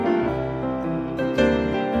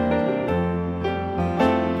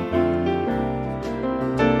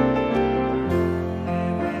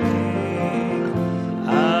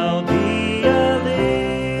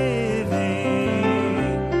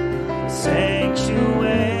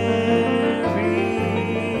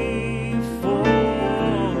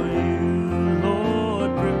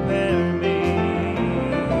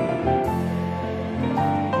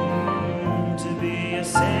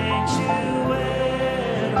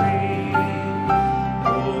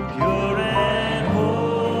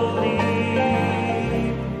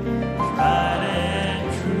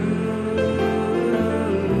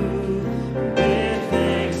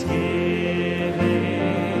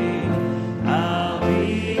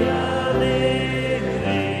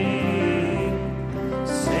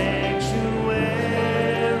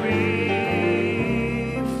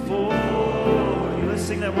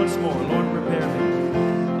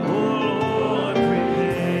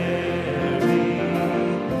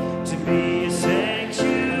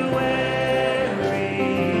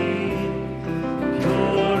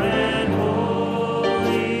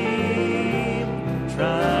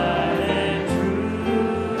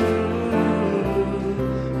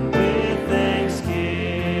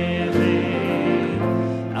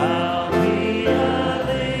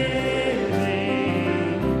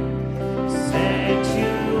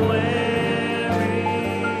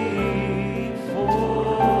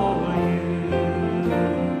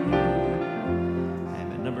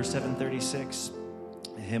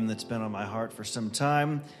Been on my heart for some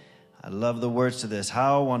time. I love the words to this.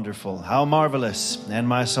 How wonderful, how marvelous, and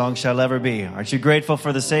my song shall ever be. Aren't you grateful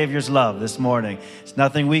for the Savior's love this morning? It's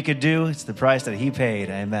nothing we could do. It's the price that he paid.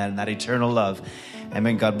 Amen. That eternal love.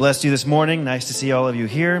 Amen. God bless you this morning. Nice to see all of you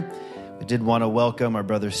here. I did want to welcome our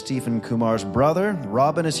brother Stephen Kumar's brother.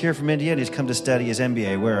 Robin is here from India, and he's come to study his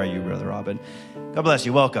MBA. Where are you, Brother Robin? God bless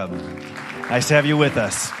you. Welcome. Nice to have you with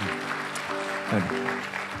us.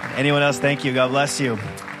 Anyone else? Thank you. God bless you.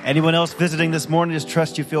 Anyone else visiting this morning, just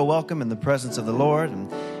trust you feel welcome in the presence of the Lord.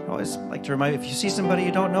 And I always like to remind you, if you see somebody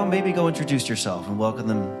you don't know, maybe go introduce yourself and welcome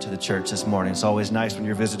them to the church this morning. It's always nice when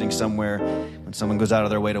you're visiting somewhere, when someone goes out of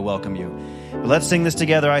their way to welcome you. But let's sing this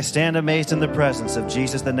together. I stand amazed in the presence of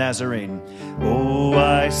Jesus the Nazarene. Oh,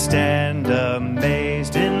 I stand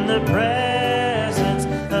amazed in the presence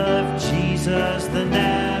of Jesus the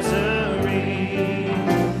Nazarene.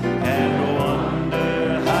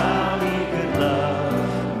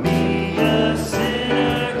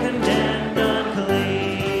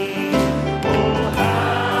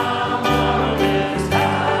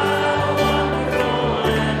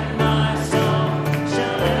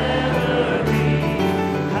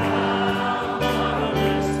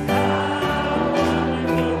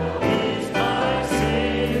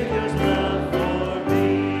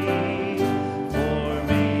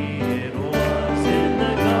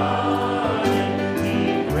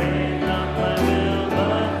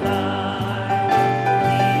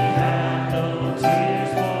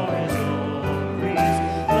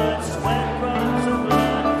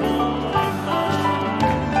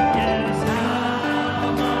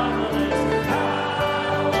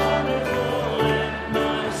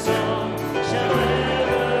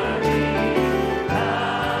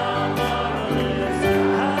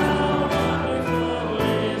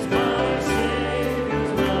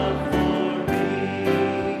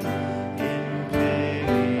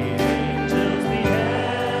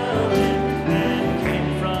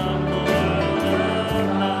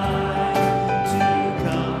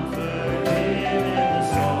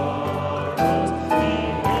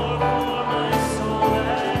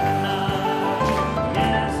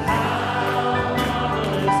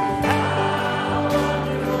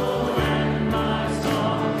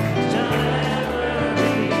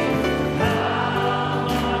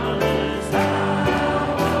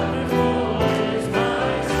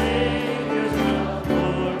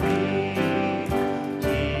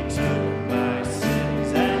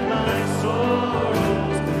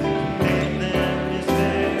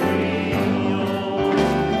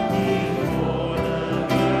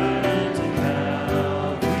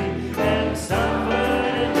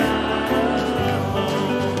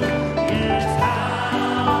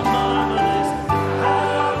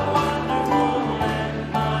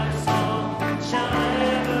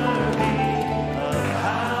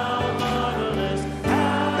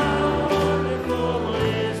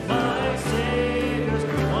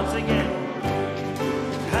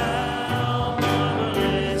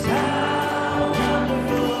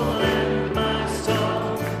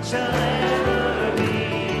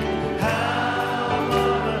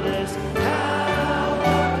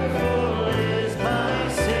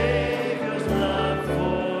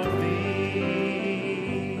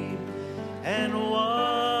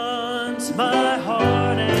 My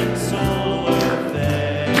heart and soul were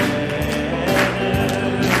fed.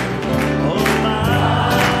 Oh,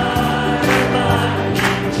 my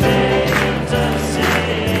King James.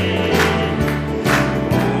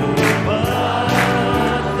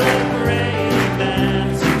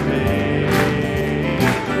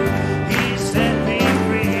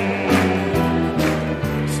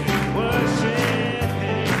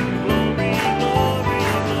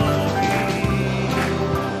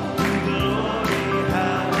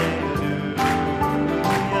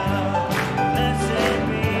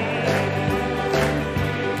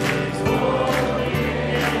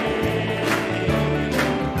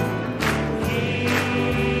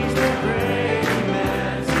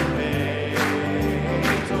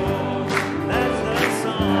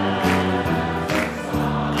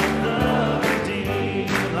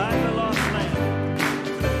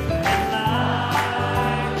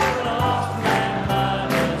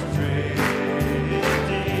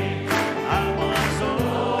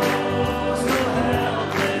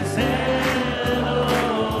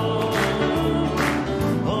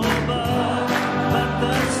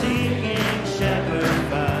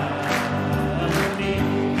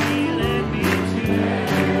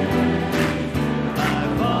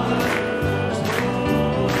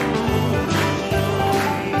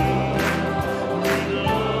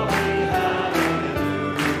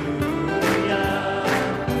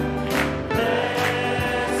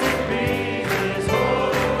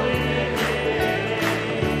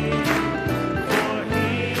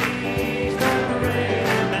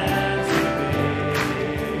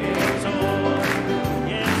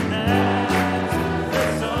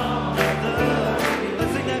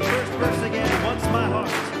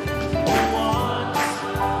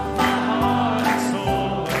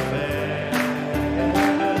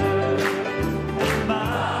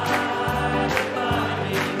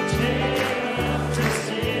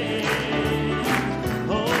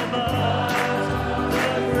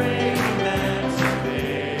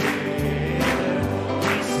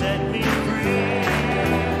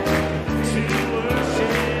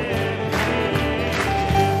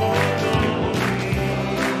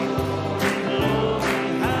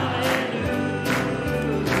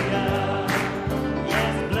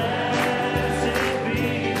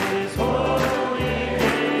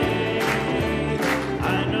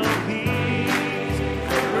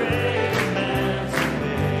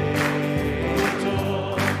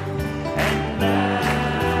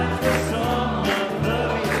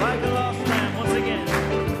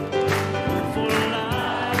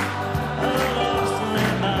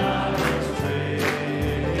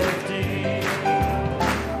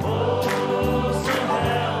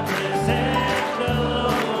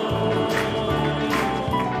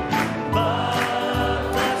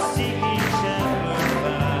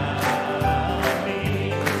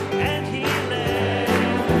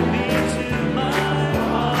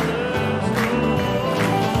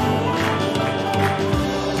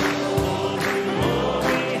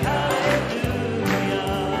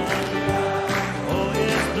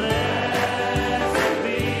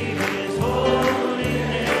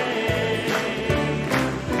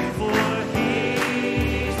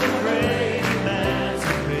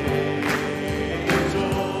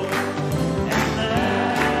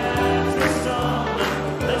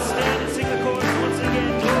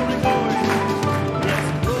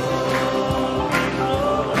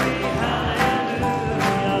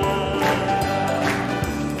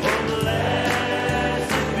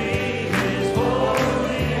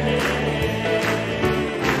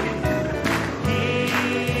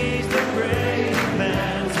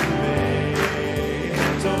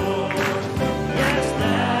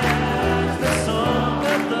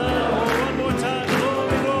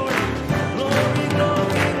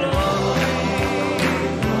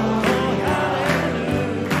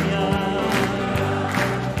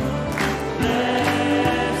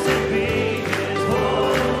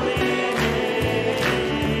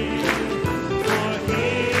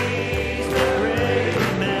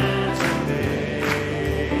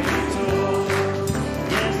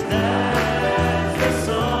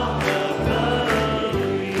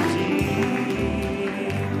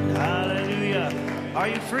 Are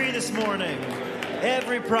you free this morning?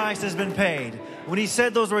 Every price has been paid. When he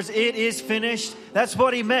said those words, it is finished, that's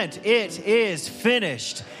what he meant. It is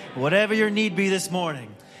finished. Whatever your need be this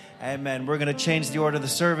morning. Amen. We're going to change the order of the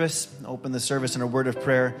service, open the service in a word of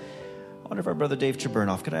prayer. I wonder if our brother Dave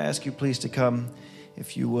Chaburnoff, could I ask you please to come,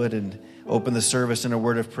 if you would, and open the service in a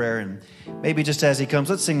word of prayer. And maybe just as he comes,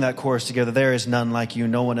 let's sing that chorus together. There is none like you.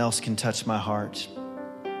 No one else can touch my heart.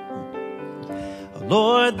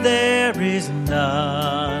 Lord, there is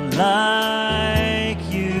none like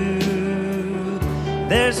you.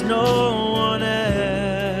 There's no one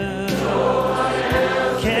else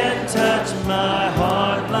can touch my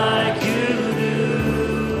heart like you do.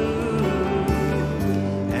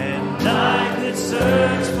 And I could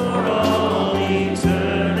search for all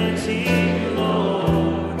eternity,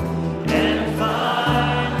 Lord, and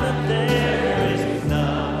find that there is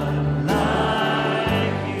none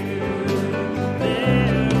like you.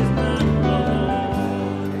 There is none, Lord.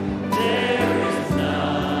 There is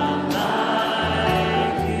none like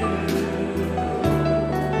you.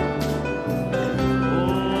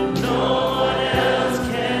 Oh, no one else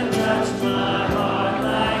can touch my heart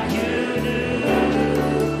like you do.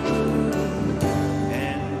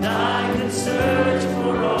 And I can search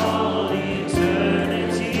for all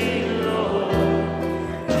eternity, Lord,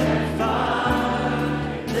 and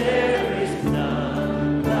find there is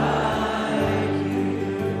none like you.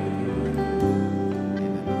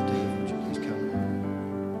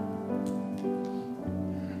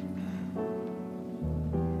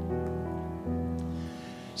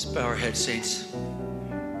 Let's bow our heads, saints.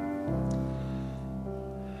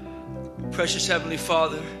 Precious Heavenly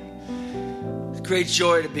Father, it's great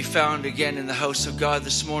joy to be found again in the house of God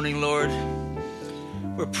this morning, Lord.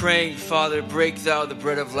 We're praying, Father, break thou the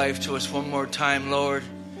bread of life to us one more time, Lord.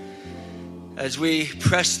 As we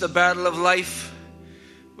press the battle of life,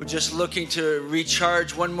 we're just looking to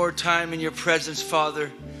recharge one more time in your presence,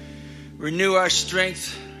 Father. Renew our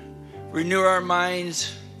strength, renew our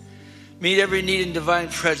minds, meet every need in divine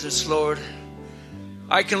presence, Lord.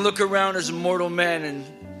 I can look around as a mortal man and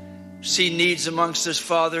see needs amongst us,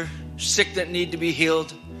 Father. Sick that need to be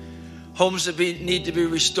healed, homes that need to be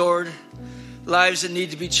restored, lives that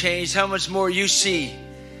need to be changed. How much more you see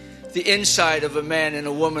the inside of a man and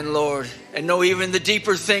a woman, Lord, and know even the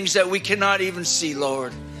deeper things that we cannot even see,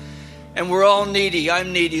 Lord. And we're all needy.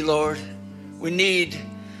 I'm needy, Lord. We need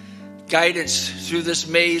guidance through this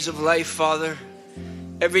maze of life, Father.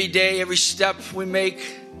 Every day, every step we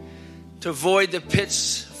make to avoid the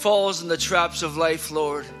pits, falls, and the traps of life,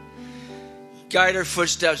 Lord. Guide our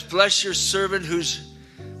footsteps. Bless your servant who's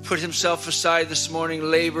put himself aside this morning,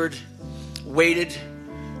 labored, waited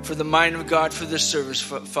for the mind of God for this service,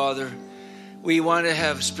 Father. We want to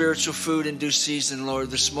have spiritual food in due season,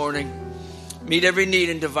 Lord, this morning. Meet every need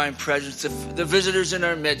in divine presence. The visitors in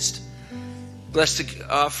our midst. Bless the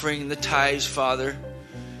offering and the tithes, Father.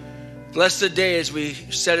 Bless the day as we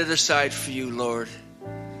set it aside for you, Lord.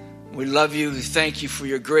 We love you. We thank you for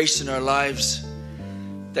your grace in our lives,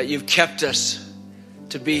 that you've kept us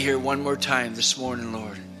to be here one more time this morning,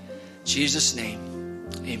 Lord. In Jesus' name,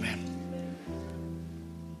 amen.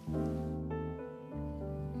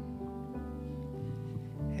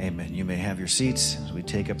 Amen. You may have your seats as we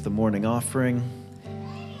take up the morning offering.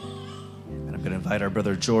 And I'm going to invite our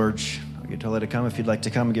brother George Ogetole to come if you'd like to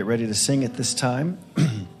come and get ready to sing at this time.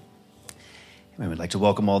 And we'd like to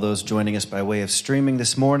welcome all those joining us by way of streaming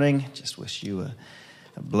this morning. Just wish you a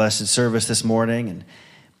blessed service this morning. And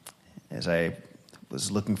as I was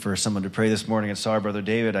looking for someone to pray this morning and saw our brother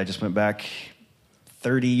David, I just went back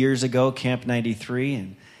 30 years ago, Camp 93,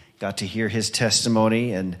 and got to hear his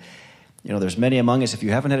testimony. And, you know, there's many among us. If you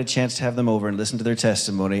haven't had a chance to have them over and listen to their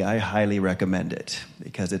testimony, I highly recommend it,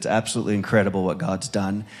 because it's absolutely incredible what God's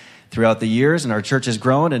done throughout the years. And our church has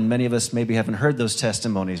grown, and many of us maybe haven't heard those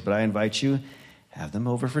testimonies, but I invite you, have them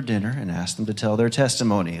over for dinner and ask them to tell their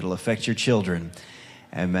testimony. It'll affect your children.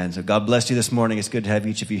 Amen. So God bless you this morning. It's good to have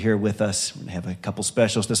each of you here with us. We have a couple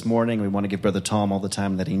specials this morning. We want to give Brother Tom all the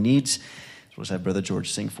time that he needs. So let's have Brother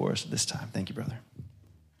George sing for us this time. Thank you, brother.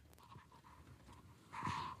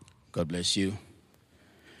 God bless you.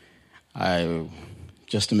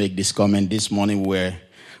 Just to make this comment, this morning we're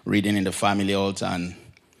reading in the family altar, and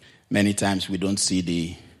many times we don't see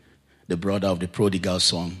the brother of the prodigal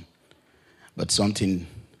son. But something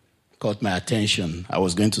caught my attention. I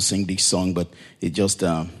was going to sing this song, but it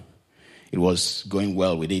was going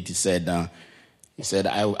well with it. He said,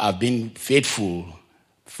 I've been faithful,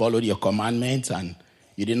 followed your commandments, and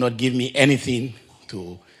you did not give me anything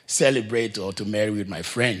to celebrate or to marry with my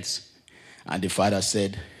friends. And the father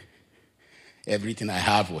said, everything I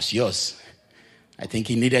have was yours. I think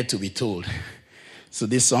he needed to be told. So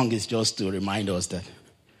this song is just to remind us that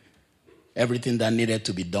everything that needed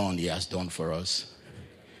to be done, he has done for us.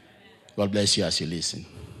 God bless you as you listen.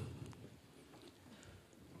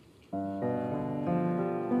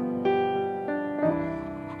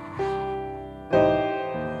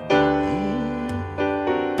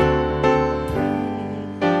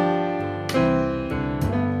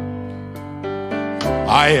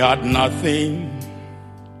 I had nothing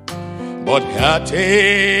but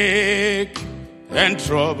heartache and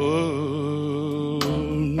trouble.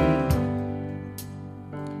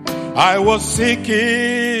 I was seeking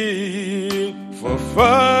for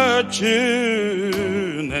fortune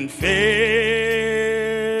and fame.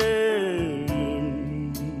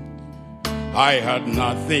 I had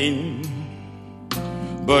nothing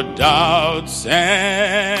but doubts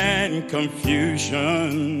and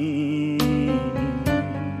confusion.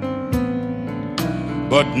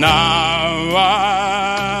 But now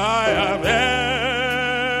I have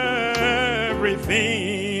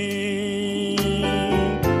everything.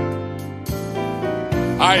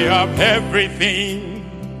 I have everything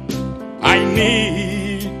I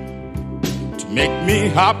need to make me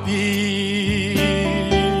happy.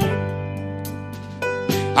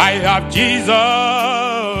 I have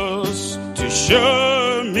Jesus to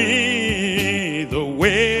show me the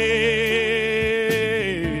way.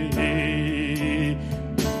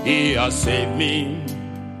 He has saved me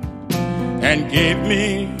and gave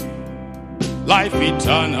me life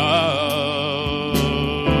eternal.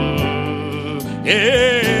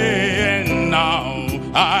 And now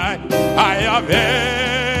I have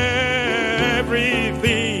everything.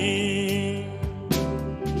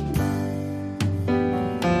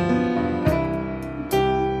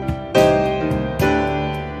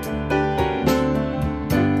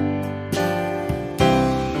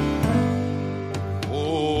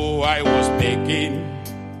 I was making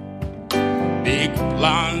big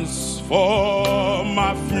plans for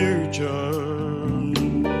my future.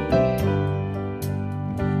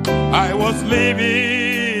 I was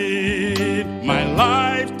living my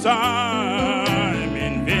lifetime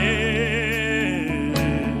in vain.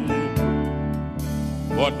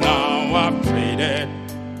 But now I've traded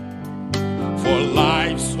for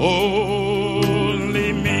life's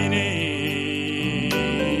only meaning.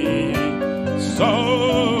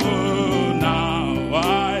 So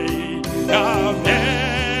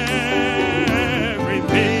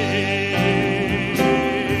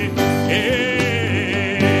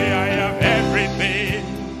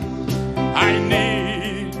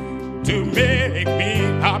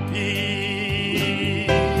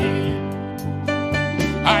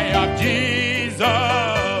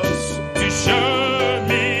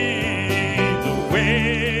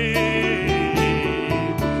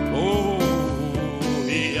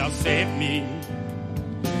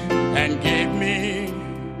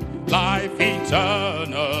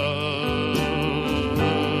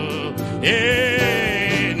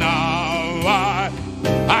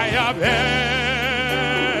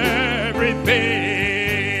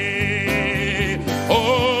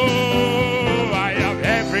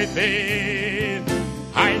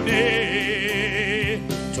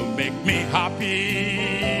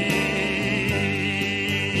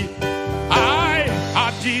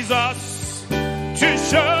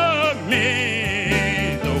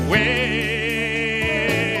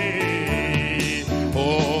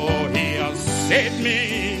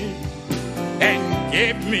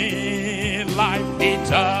me life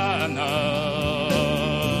eternal.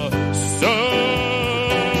 So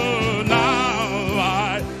now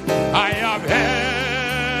I have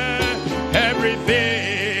everything.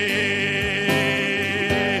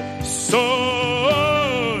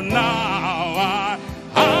 So now I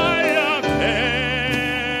have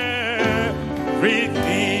everything.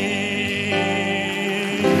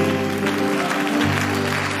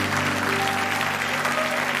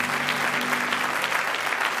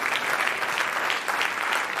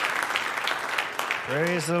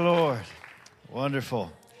 Praise the Lord.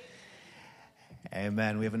 Wonderful.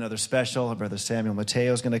 Amen. We have another special. Brother Samuel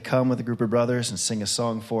Mateo is going to come with a group of brothers and sing a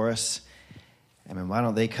song for us. Amen. Why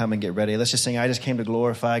don't they come and get ready? Let's just sing, I just came to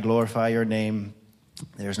glorify your name.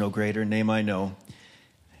 There's no greater name I know.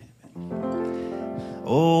 Amen.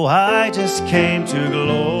 Oh, I just came to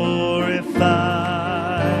glorify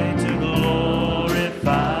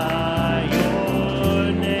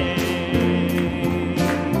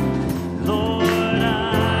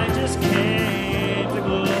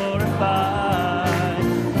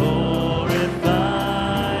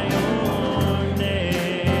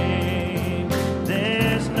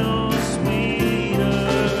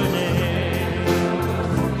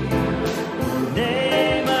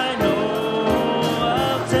name I know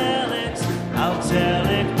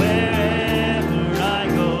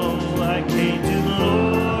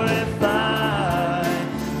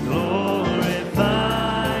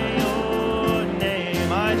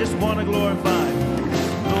just want to glorify.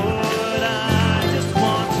 Lord, I just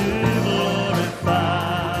want to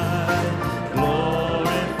glorify your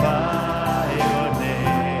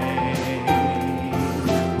name.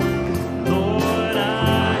 Lord,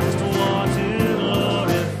 I just want to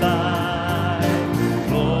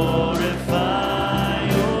glorify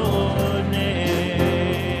your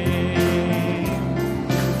name.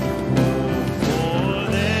 For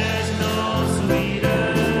there's no sweeter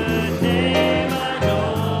name I know.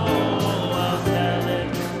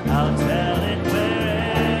 I'll tell it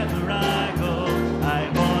wherever I go. I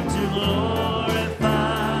want to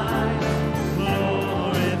glorify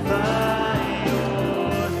your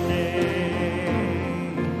name.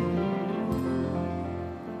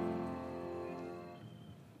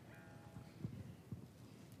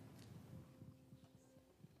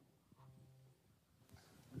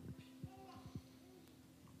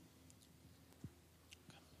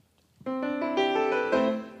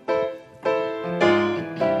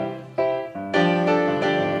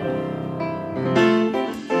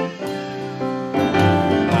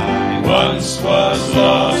 Once was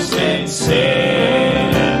lost in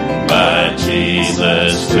sin, but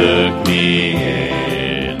Jesus took me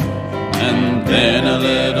in. And then a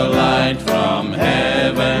little light from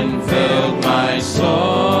heaven filled my soul.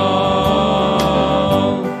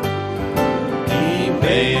 He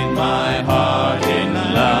bathed my heart in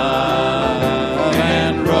love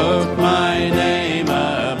and wrote my name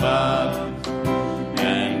above.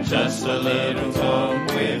 And just a little talk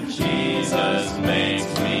with Jesus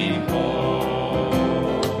makes me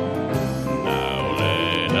whole. Now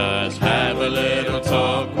let us have a little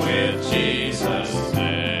talk with Jesus.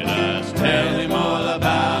 Let us tell him all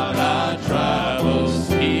about our troubles.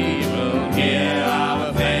 He will hear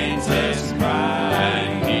our faintest cry,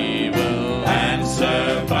 and he will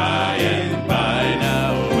answer by and by.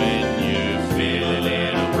 Now when you feel a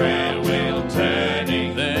little prayer wheel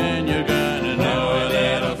turning, then you're gonna know a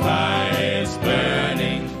little fire is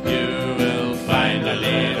burning. You will find a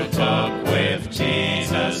little talk with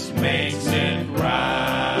Jesus makes it right.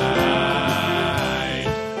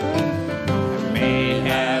 May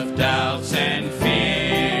have doubts and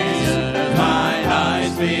fears, my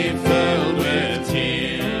eyes be filled with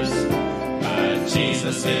tears, but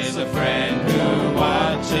Jesus is a friend who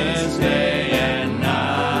watches day and night.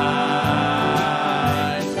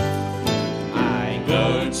 I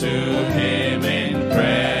go to him in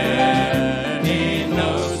prayer, he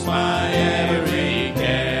knows my every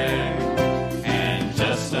care, and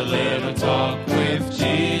just a little talk with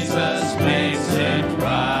Jesus makes it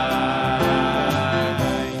right.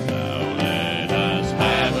 Now let us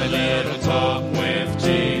have a little talk with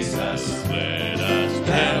Jesus. Let us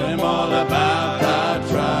tell him all about our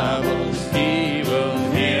troubles. He will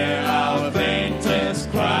hear our faintest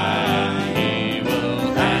cry, and he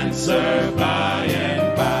will answer by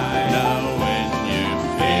and by. Now when you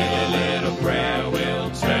feel a little prayer wheel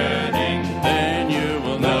turning, then you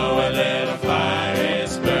will know a little fire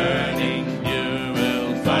is burning. You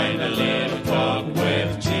will find a little talk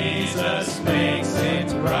with Jesus makes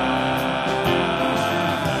it right.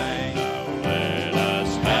 Now let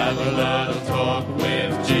us have a little talk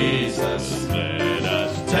with Jesus. Let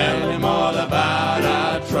us tell him all about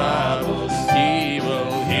our troubles. He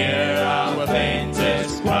will hear our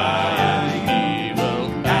faintest cry, and he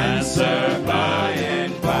will answer by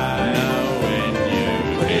and by. Now when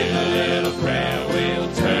you feel a little prayer wheel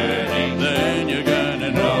turning, then you're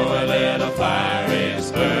gonna know a little fire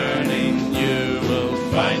is burning. You will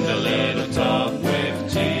find a little talk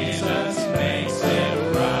with Jesus makes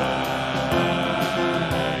it right.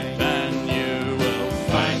 Then you will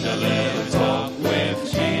find a little talk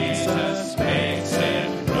with Jesus makes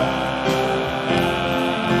it right.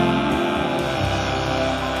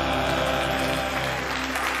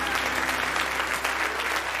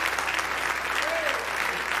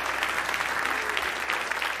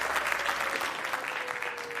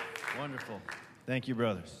 Wonderful. Thank you,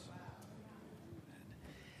 brothers.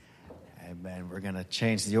 Amen. We're going to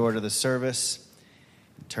change the order of the service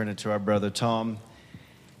and turn it to our brother Tom.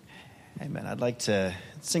 Amen. I'd like to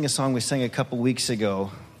sing a song we sang a couple weeks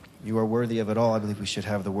ago. You are worthy of it all. I believe we should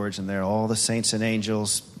have the words in there. All the saints and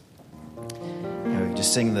angels. We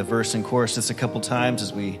just sing the verse and chorus just a couple times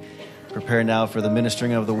as we prepare now for the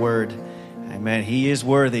ministering of the word. Amen. He is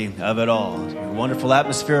worthy of it all. Wonderful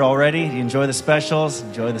atmosphere already. You enjoy the specials,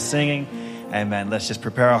 enjoy the singing. Amen. Let's just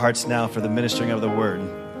prepare our hearts now for the ministering of the word.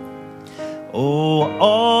 Oh,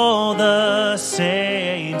 all the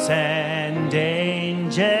saints and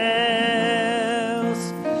angels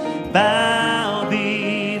bow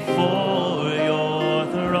before your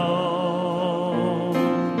throne,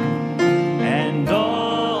 and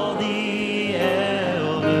all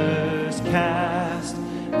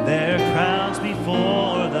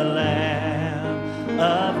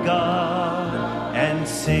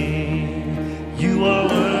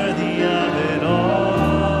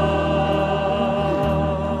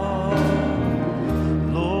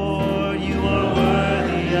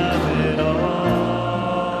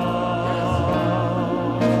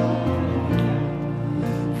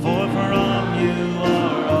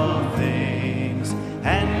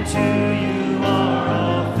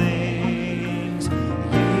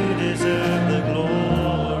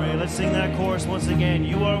again.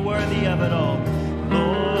 You are worthy of it all.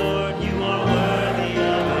 Lord, you are worthy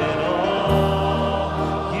of it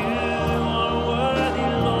all. You are worthy,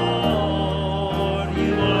 Lord.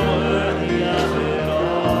 You are worthy of it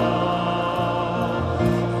all.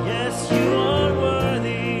 Yes, you are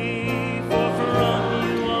worthy, for from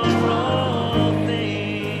you are all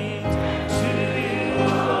things. To you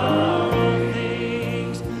are all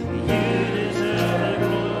things. You deserve the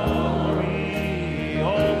glory.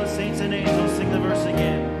 All the saints and angels sing the verse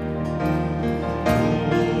again.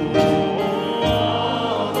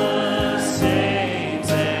 All the saints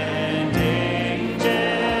and angels,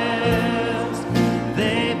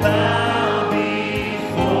 they bow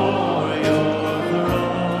before your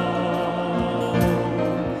throne,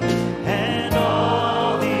 and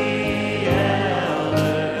all the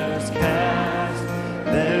elders cast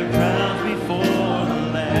their crowns before the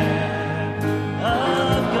Lamb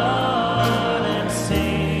of God and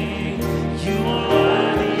sing, you are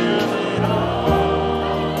worthy of it all.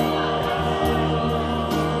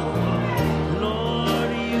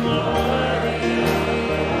 Lord, you are worthy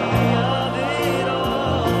of it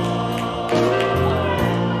all.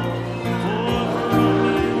 For from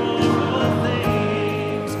you are all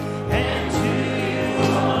things, and to you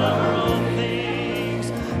are all things.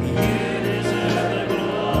 You deserve the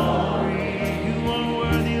glory. You are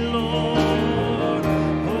worthy, Lord.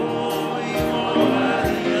 Oh, you are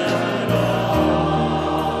worthy of it all.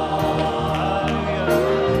 Hallelujah.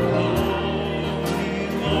 Oh,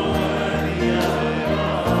 you are worthy of it all.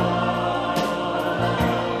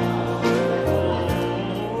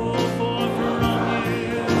 For from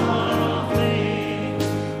you are all things,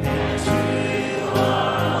 and to you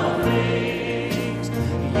are all things.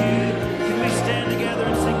 Can we stand together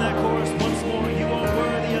and sing that chorus once more? You are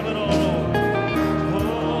worthy of it all, Lord.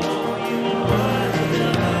 Oh, you are worthy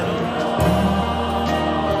of it all.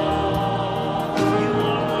 You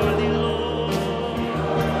are worthy, Lord,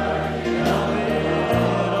 of it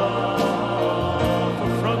all. For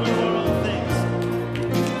from you are all things.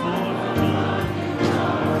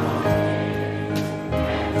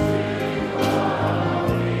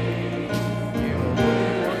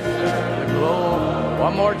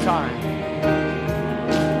 One more time.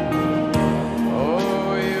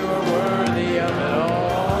 Oh, you are worthy of it all.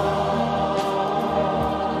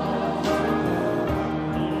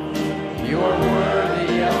 You are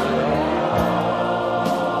worthy of it all.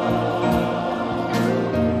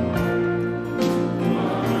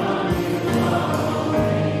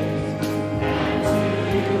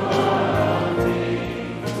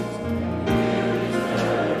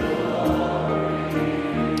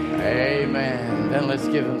 Amen. Then let's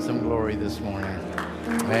give him some glory this morning.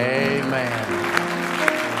 Amen.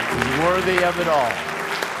 He's worthy of it all.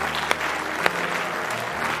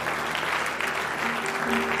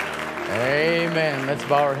 Amen. Let's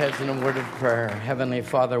bow our heads in a word of prayer. Heavenly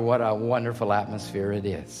Father, what a wonderful atmosphere it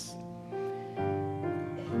is.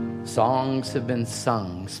 Songs have been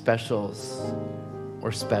sung. Specials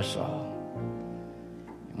were special.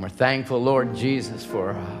 And we're thankful, Lord Jesus,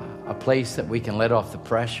 for a place that we can let off the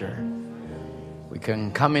pressure. We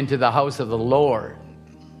can come into the house of the Lord,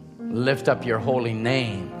 lift up your holy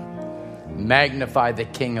name, magnify the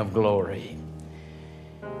King of glory.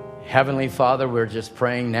 Heavenly Father, we're just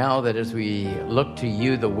praying now that as we look to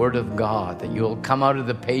you, the Word of God, that you'll come out of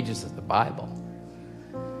the pages of the Bible.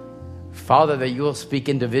 Father, that you will speak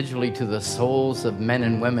individually to the souls of men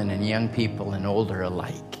and women and young people and older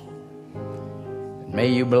alike. May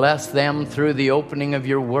you bless them through the opening of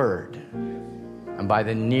your Word and by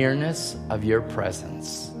the nearness of your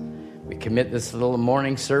presence. We commit this little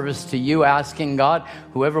morning service to you, asking God,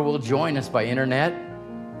 whoever will join us by internet,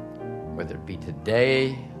 whether it be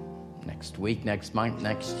today, next week, next month,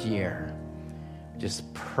 next year,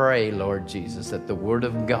 just pray, Lord Jesus, that the Word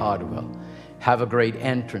of God will have a great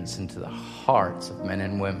entrance into the hearts of men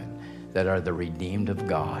and women that are the redeemed of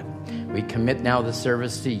God. We commit now the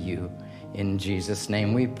service to you. In Jesus'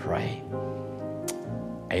 name we pray.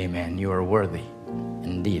 Amen. You are worthy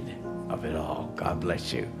indeed of it all. God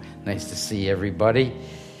bless you. Nice to see everybody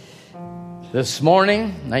this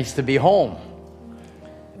morning. Nice to be home.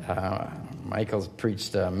 Michael's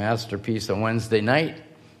preached a masterpiece on Wednesday night,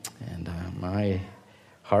 and my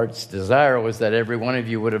heart's desire was that every one of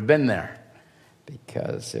you would have been there,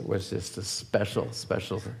 because it was just a special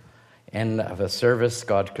end of a service,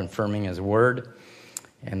 God confirming his word.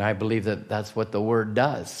 And I believe that that's what the word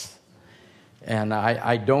does. And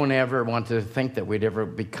I don't ever want to think that we'd ever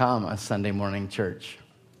become a Sunday morning church.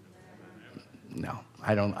 No,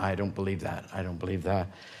 I don't believe that. I don't believe that.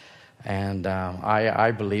 And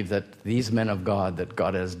I believe that these men of God that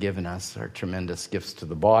God has given us are tremendous gifts to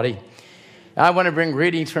the body. I want to bring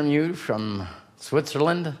greetings from you from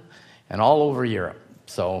Switzerland and all over Europe.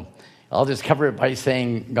 So I'll just cover it by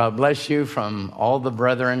saying God bless you from all the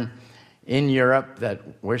brethren in Europe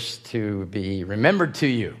that wish to be remembered to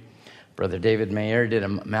you. Brother David Mayer did a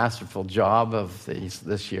masterful job of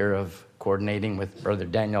this year of coordinating with Brother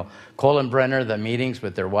Daniel Kohlenbrenner, the meetings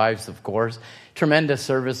with their wives, of course. Tremendous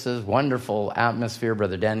services, wonderful atmosphere.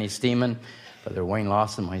 Brother Danny Steeman, Brother Wayne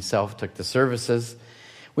Lawson, myself took the services.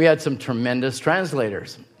 We had some tremendous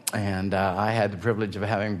translators, and I had the privilege of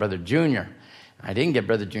having Brother Junior. I didn't get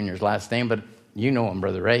Brother Junior's last name, but you know him,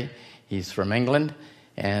 Brother Ray. He's from England,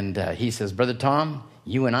 and he says, Brother Tom,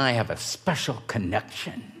 you and I have a special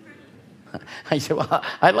connection. I said, well,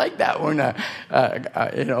 I like that one,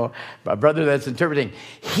 a brother that's interpreting.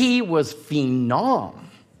 He was phenom.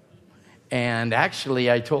 And actually,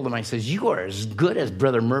 I told him, I says, you are as good as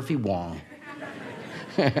Brother Murphy Wong.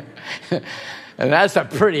 And that's a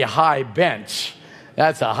pretty high bench.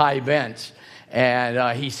 That's a high bench.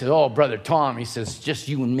 And he said, oh, Brother Tom, he says, just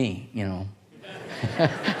you and me, you know.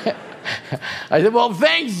 I said, well,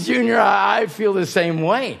 thanks, Junior. I feel the same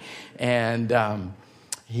way. And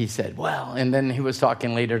he said, well, and then he was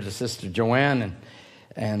talking later to Sister Joanne,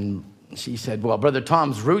 and she said, well, Brother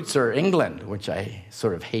Tom's roots are England, which I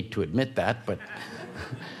sort of hate to admit that, but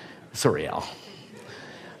sorry, Al.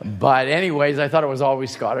 But anyways, I thought it was always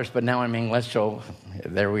Scottish, but now I'm English, so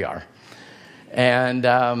there we are. And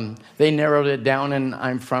they narrowed it down, and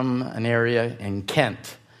I'm from an area in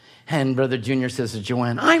Kent. And Brother Junior says to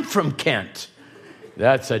Joanne, I'm from Kent.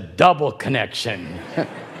 That's a double connection.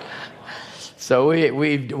 So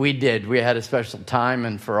we did. We had a special time,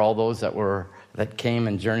 and for all those that came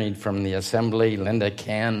and journeyed from the assembly, Linda,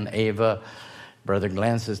 Ken, Ava, Brother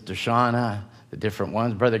Glenn, Sister Shauna, the different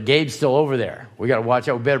ones. Brother Gabe's still over there. We got to watch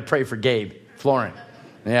out. We better pray for Gabe, Florent.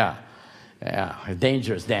 Yeah,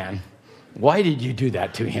 dangerous, Dan. Why did you do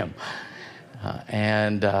that to him?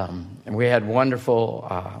 And we had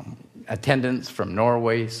wonderful attendance from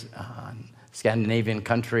Norway, Scandinavian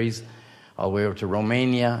countries, all the way over to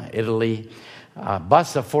Romania, Italy. A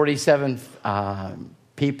bus of 47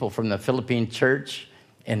 people from the Philippine church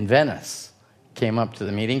in Venice came up to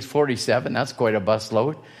the meetings. 47, that's quite a bus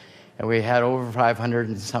load. And we had over 500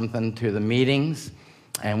 and something to the meetings,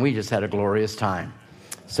 and we just had a glorious time.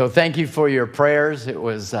 So thank you for your prayers. It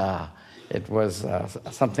was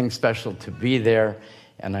something special to be there,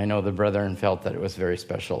 and I know the brethren felt that it was very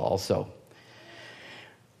special also.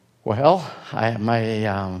 Well,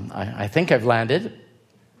 I think I've landed.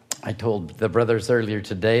 I told the brothers earlier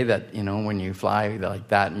today that, when you fly like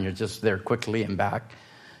that and you're just there quickly and back,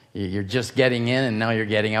 you're just getting in and now you're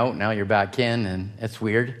getting out, now you're back in, and it's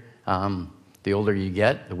weird. The older you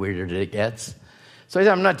get, the weirder it gets. So I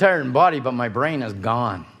said, I'm not tired in body, but my brain is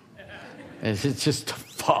gone. It's just a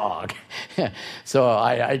fog. So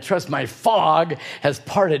I trust my fog has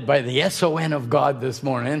parted by the S-O-N of God this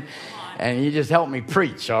morning, and you just help me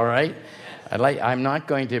preach, all right? I'm not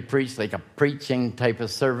going to preach like a preaching type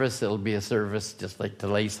of service. It'll be a service just like to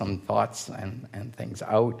lay some thoughts and things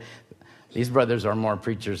out. These brothers are more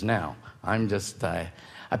preachers now. I'm just,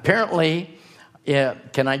 apparently,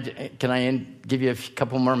 can I give you a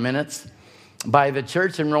couple more minutes? By the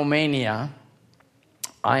church in Romania,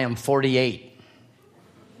 I am 48.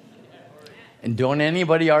 And don't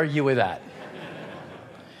anybody argue with that.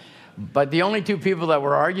 But the only two people that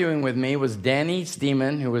were arguing with me was Danny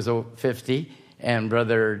Steeman, who was 50, and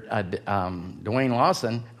Brother Dwayne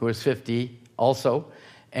Lawson, who was 50 also.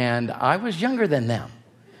 And I was younger than them.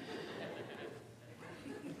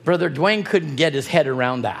 Brother Dwayne couldn't get his head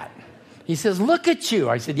around that. He says, look at you.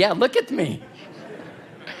 I said, yeah, look at me.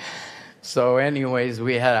 So anyways,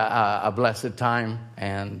 we had a blessed time,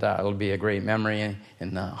 and it'll be a great memory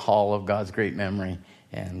in the hall of God's great memory.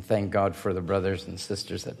 And thank God for the brothers and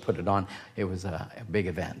sisters that put it on. It was a big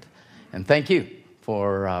event. And thank you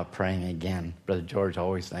for praying again. Brother George,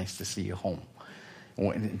 always nice to see you home.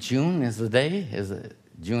 June is the day?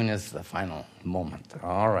 June is the final moment.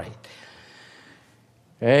 All right.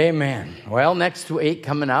 Amen. Well, next week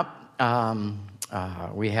coming up,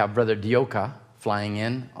 we have Brother Dioka flying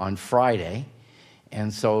in on Friday.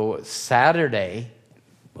 And so Saturday,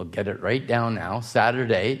 we'll get it right down now,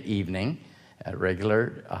 Saturday evening, at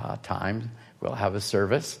regular times, we'll have a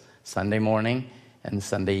service Sunday morning and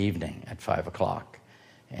Sunday evening at 5 o'clock.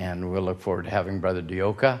 And we'll look forward to having Brother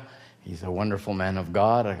Dioka. He's a wonderful man of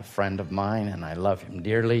God, a friend of mine, and I love him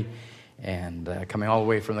dearly. And coming all the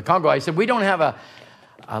way from the Congo, I said, we don't have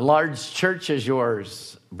a large church as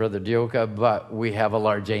yours, Brother Dioka, but we have a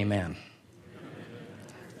large amen.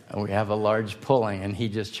 We have a large pulling. And he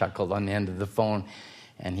just chuckled on the end of the phone.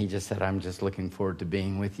 And he just said, I'm just looking forward to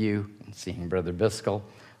being with you and seeing Brother Biscoe,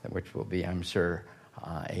 which will be, I'm sure,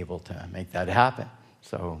 able to make that happen.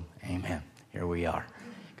 So, amen. Here we are.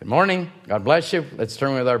 Good morning. God bless you. Let's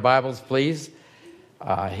turn with our Bibles, please.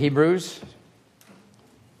 Hebrews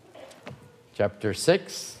chapter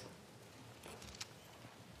 6.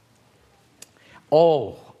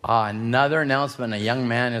 Oh, another announcement a young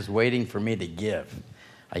man is waiting for me to give.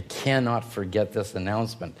 I cannot forget this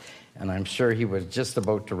announcement, and I'm sure he was just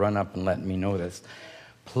about to run up and let me know this.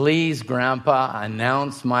 Please, Grandpa,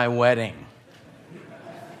 announce my wedding.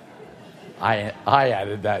 I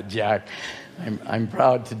added that, Jack. I'm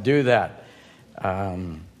proud to do that.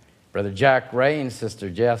 Brother Jack Ray and Sister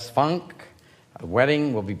Jess Funk, a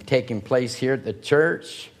wedding will be taking place here at the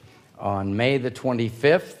church on May the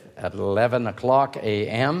 25th at 11 o'clock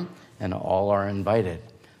a.m., and all are invited.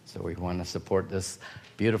 So we want to support this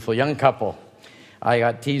beautiful young couple. I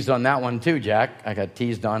got teased on that one too, Jack. I got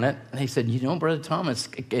teased on it. And he said, Brother Thomas,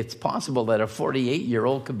 it's possible that a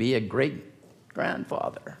 48-year-old could be a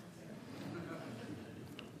great-grandfather.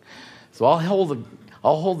 So I'll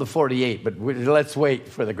hold the 48, but let's wait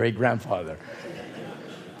for the great-grandfather.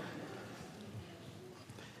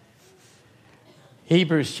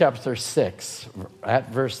 Hebrews chapter 6, at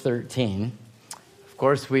verse 13. Of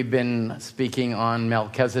course, we've been speaking on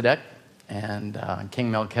Melchizedek and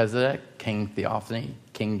King Melchizedek, King Theophany,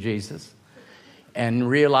 King Jesus. And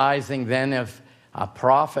realizing then if a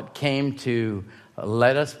prophet came to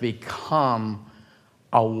let us become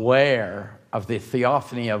aware of the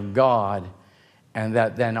theophany of God, and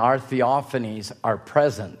that then our theophanies are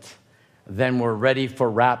present, then we're ready for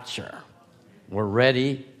rapture. We're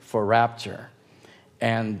ready for rapture.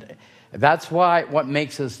 And that's why what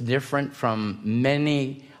makes us different from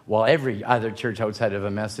every other church outside of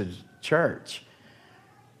a message church.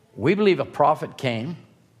 We believe a prophet came.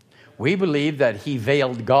 We believe that he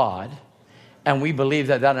veiled God. And we believe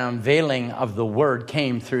that unveiling of the word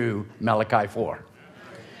came through Malachi 4.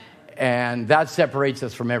 And that separates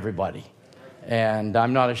us from everybody. And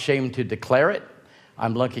I'm not ashamed to declare it.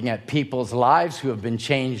 I'm looking at people's lives who have been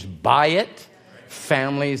changed by it,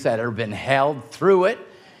 families that have been held through it,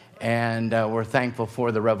 and we're thankful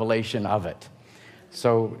for the revelation of it.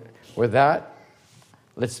 So with that,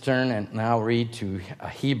 let's turn and now read to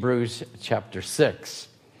Hebrews chapter 6,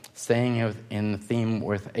 staying in the theme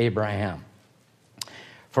with Abraham.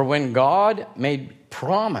 For when God made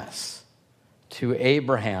promise to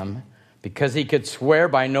Abraham, because he could swear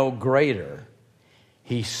by no greater,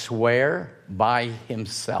 he swore by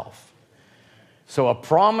himself. So a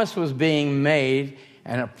promise was being made,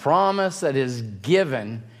 and a promise that is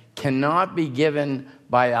given cannot be given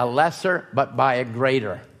by a lesser, but by a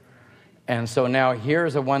greater. And so now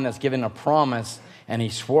here's the one that's given a promise, and he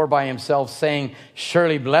swore by himself, saying,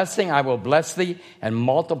 surely blessing I will bless thee, and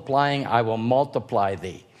multiplying I will multiply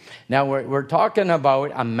thee. Now we're talking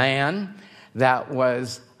about a man that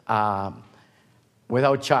was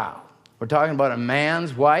without child. We're talking about a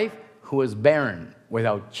man's wife who was barren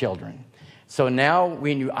without children. So now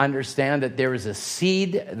we understand that there is a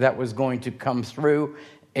seed that was going to come through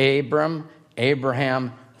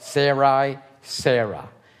Abraham, Sarai, Sarah,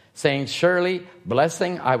 saying, surely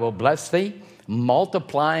blessing I will bless thee,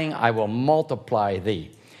 multiplying I will multiply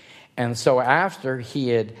thee. And so after he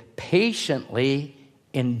had patiently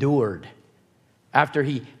endured,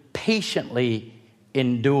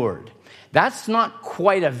 that's not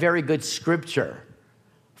quite a very good scripture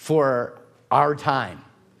for our time,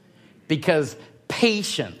 because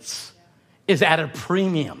patience is at a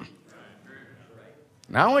premium.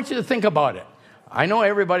 Now I want you to think about it. I know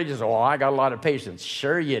everybody just, I got a lot of patience.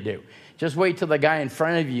 Sure you do. Just wait till the guy in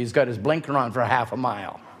front of you's got his blinker on for half a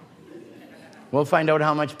mile. We'll find out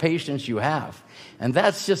how much patience you have. And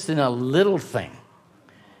that's just in a little thing.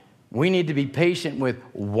 We need to be patient with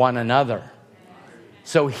one another.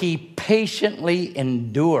 So he patiently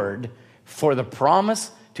endured for the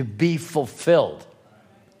promise to be fulfilled.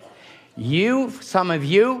 Some of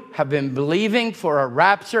you have been believing for a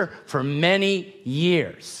rapture for many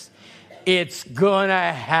years. It's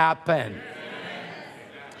gonna happen.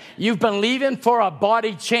 You've been believing for a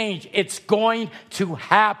body change. It's going to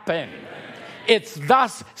happen. It's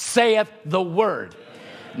thus saith the word.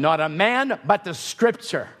 Not a man, but the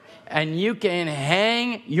scripture. And you can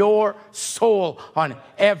hang your soul on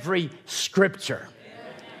every scripture.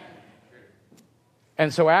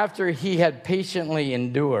 And so after he had patiently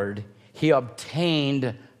endured, he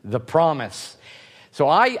obtained the promise. So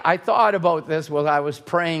I thought about this while I was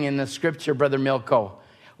praying in the scripture, Brother Milko.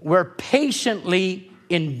 We're patiently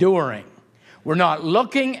enduring. We're not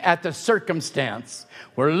looking at the circumstance.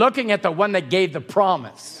 We're looking at the one that gave the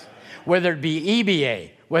promise. whether it be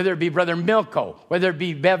EBA, whether it be Brother Milko, whether it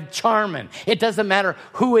be Bev Charman. It doesn't matter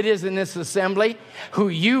who it is in this assembly, who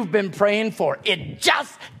you've been praying for. It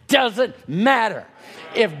just doesn't matter.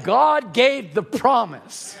 If God gave the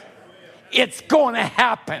promise, it's going to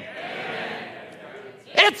happen.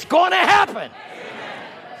 It's going to happen.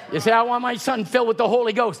 You say, I want my son filled with the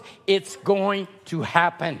Holy Ghost. It's going to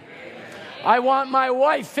happen. I want my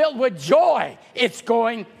wife filled with joy. It's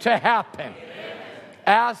going to happen.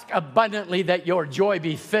 Ask abundantly that your joy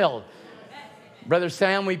be filled. Brother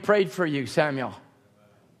Sam, we prayed for you, Samuel.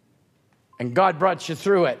 And God brought you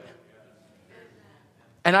through it.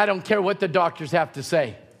 And I don't care what the doctors have to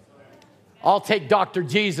say. I'll take Dr.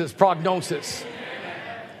 Jesus' prognosis.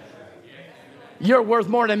 You're worth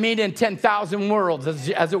more to me than 10,000 worlds,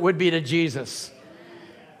 as it would be to Jesus.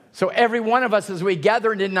 So every one of us, as we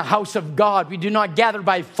gathered in the house of God, we do not gather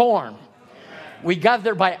by form. We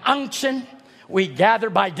gather by unction. We gather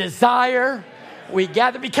by desire. We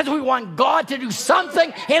gather because we want God to do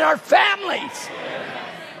something in our families.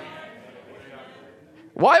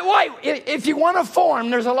 Why? If you want to form,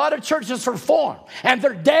 there's a lot of churches for form. And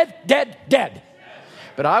they're dead.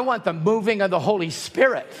 But I want the moving of the Holy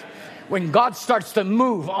Spirit. When God starts to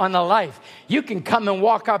move on a life, you can come and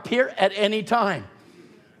walk up here at any time.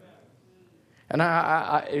 And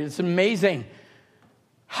it's amazing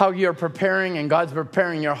how you're preparing and God's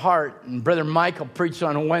preparing your heart. And Brother Michael preached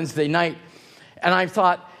on a Wednesday night. And I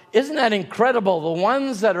thought, isn't that incredible? The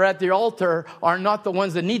ones that are at the altar are not the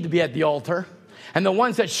ones that need to be at the altar. And the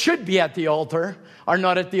ones that should be at the altar are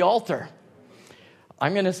not at the altar.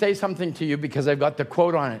 I'm going to say something to you because I've got the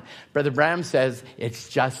quote on it. Brother Bram says, it's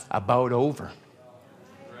just about over.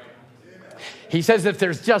 He says, if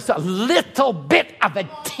there's just a little bit of a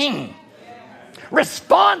ting,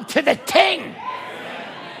 respond to the ting.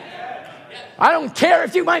 I don't care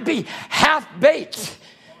if you might be half-baked.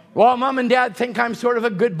 Well, Mom and Dad think I'm sort of a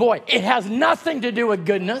good boy. It has nothing to do with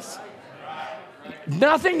goodness.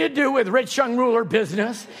 Nothing to do with rich young ruler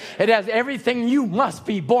business. It has everything. You must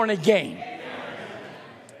be born again.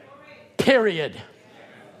 Period.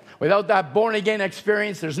 Without that born again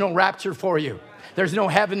experience, there's no rapture for you. There's no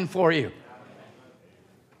heaven for you.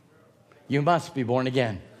 You must be born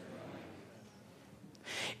again.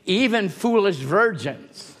 Even foolish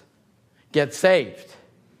virgins get saved,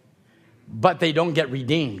 but they don't get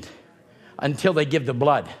redeemed until they give the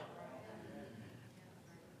blood.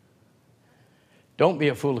 Don't be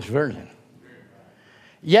a foolish virgin.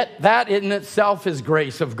 Yet that in itself is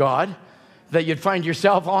grace of God, that you'd find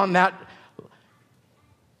yourself on that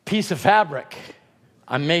piece of fabric.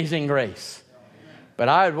 Amazing grace. But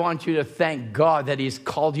I would want you to thank God that He's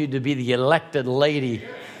called you to be the elected lady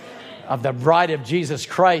of the bride of Jesus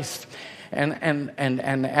Christ. And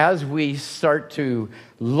as we start to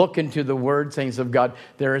look into the word, things of God,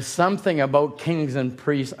 there is something about kings and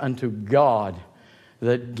priests unto God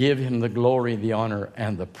that give Him the glory, the honor,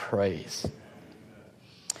 and the praise.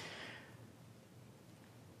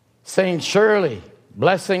 Saying, surely,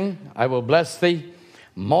 blessing, I will bless thee.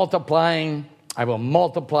 Multiplying, I will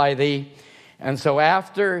multiply thee. And so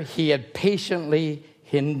after he had patiently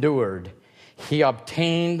endured, he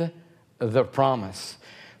obtained the promise.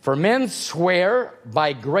 For men swear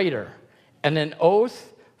by greater, and an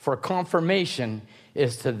oath for confirmation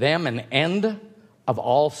is to them an end of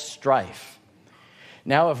all strife.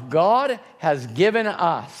 Now, if God has given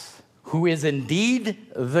us, who is indeed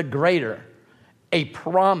the greater, a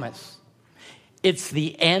promise, it's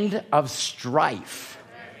the end of strife.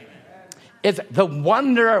 It's the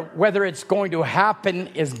wonder whether it's going to happen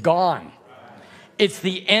is gone. It's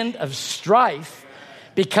the end of strife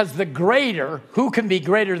because the greater, who can be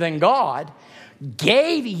greater than God,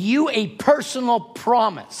 gave you a personal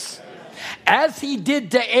promise. As He did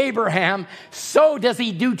to Abraham, so does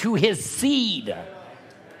He do to his seed.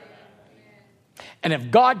 And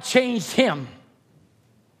if God changed him,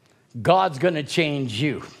 God's going to change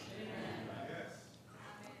you.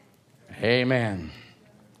 Amen.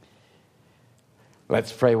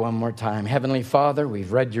 Let's pray one more time. Heavenly Father,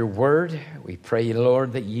 we've read your word. We pray,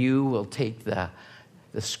 Lord, that you will take the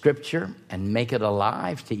scripture and make it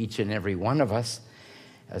alive to each and every one of us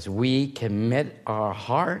as we commit our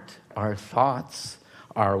heart, our thoughts,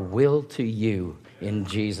 our will to you in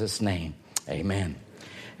Jesus' name. Amen.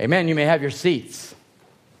 Amen. You may have your seats.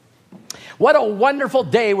 What a wonderful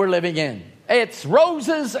day we're living in. It's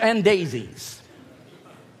roses and daisies.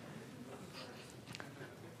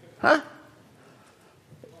 Huh?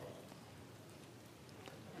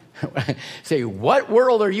 Say, what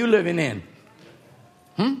world are you living in?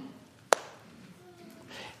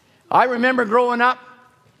 I remember growing up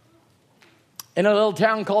in a little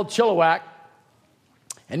town called Chilliwack,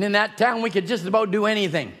 And in that town, we could just about do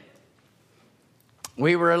anything.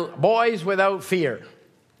 We were boys without fear.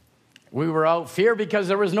 We were out fear because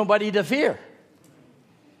there was nobody to fear.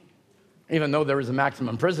 Even though there was a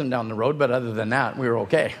maximum prison down the road, but other than that, we were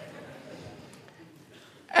okay.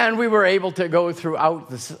 And we were able to go throughout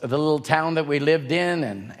the little town that we lived in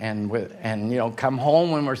and come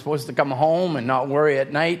home when we're supposed to come home and not worry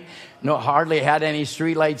at night. Hardly had any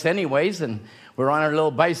street lights anyways, and we were on our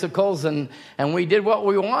little bicycles and we did what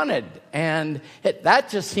we wanted. And that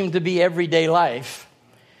just seemed to be everyday life.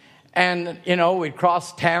 And, we'd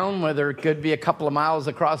cross town, whether it could be a couple of miles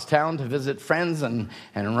across town to visit friends and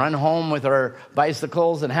run home with our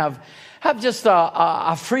bicycles and have just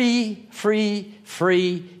a free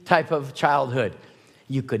type of childhood.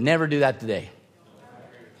 You could never do that today.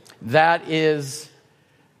 That is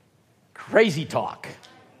crazy talk.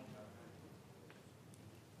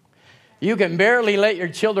 You can barely let your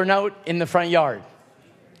children out in the front yard.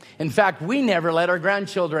 In fact, we never let our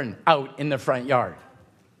grandchildren out in the front yard.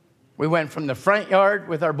 We went from the front yard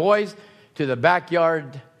with our boys to the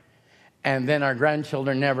backyard, and then our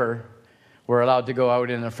grandchildren never were allowed to go out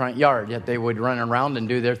in the front yard. Yet they would run around and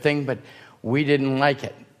do their thing, but we didn't like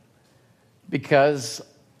it because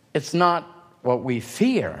it's not what we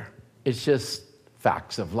fear. It's just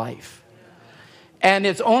facts of life. And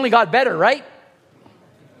it's only got better, right?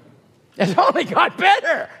 It's only got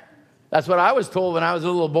better. That's what I was told when I was a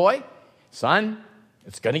little boy. Son,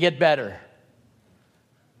 it's going to get better.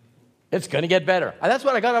 It's going to get better. And that's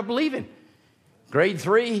what I got to believe in. Grade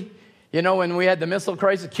 3, when we had the missile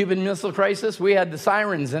crisis, Cuban Missile Crisis, we had the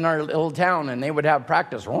sirens in our little town, and they would have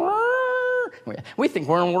practice. We think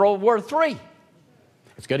we're in World War III.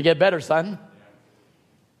 It's going to get better, son.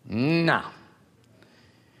 No.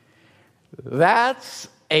 That's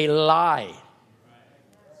a lie.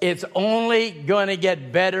 It's only going to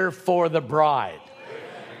get better for the bride.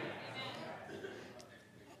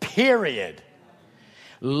 Period.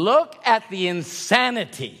 Look at the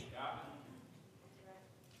insanity,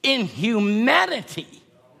 inhumanity,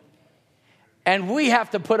 and we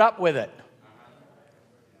have to put up with it.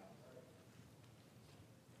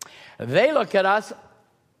 They look at us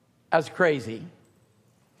as crazy,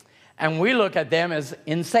 and we look at them as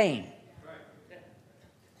insane.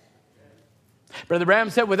 Brother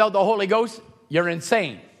Branham said, without the Holy Ghost, you're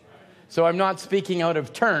insane. So I'm not speaking out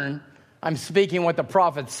of turn. I'm speaking what the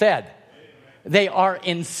prophet said. They are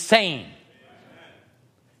insane.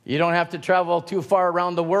 You don't have to travel too far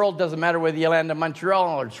around the world. Doesn't matter whether you land in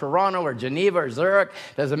Montreal or Toronto or Geneva or Zurich.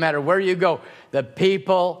 Doesn't matter where you go. The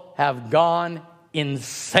people have gone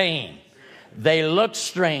insane. They look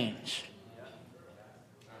strange.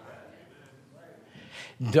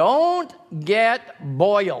 Don't get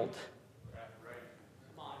boiled.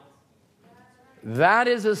 That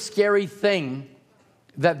is a scary thing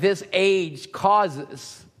that this age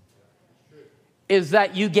causes. Is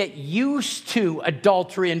that you get used to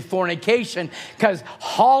adultery and fornication because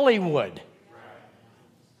Hollywood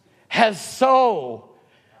has so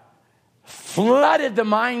flooded the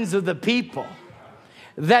minds of the people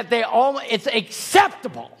that it's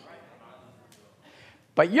acceptable.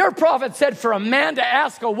 But your prophet said for a man to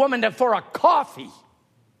ask a woman for a coffee.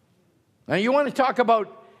 Now you want to talk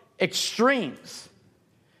about extremes.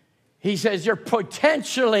 He says you're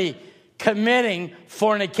potentially committing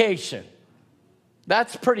fornication.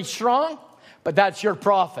 That's pretty strong, but that's your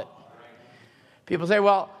prophet. People say,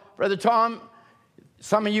 well, Brother Tom,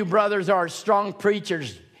 some of you brothers are strong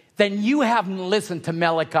preachers. Then you haven't listened to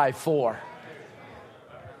Malachi 4.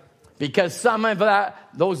 Because some of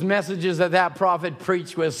those messages that that prophet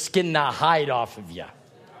preached will skin the hide off of you.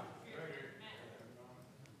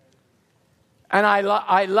 And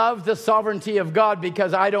I love the sovereignty of God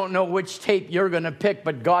because I don't know which tape you're going to pick,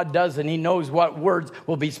 but God does, and He knows what words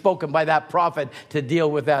will be spoken by that prophet to deal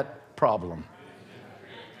with that problem.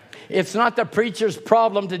 It's not the preacher's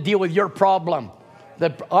problem to deal with your problem.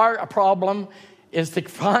 Our problem is to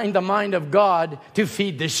find the mind of God to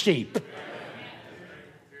feed the sheep.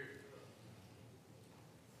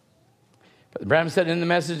 But Branham said in the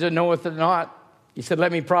message that knoweth it not, he said,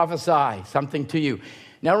 let me prophesy something to you.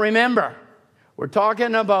 Now remember, we're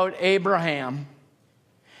talking about Abraham,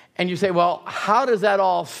 and you say, well, how does that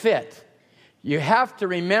all fit? You have to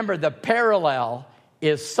remember the parallel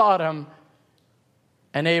is Sodom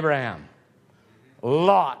and Abraham.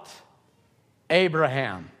 Lot,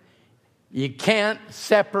 Abraham. You can't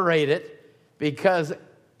separate it because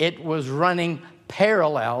it was running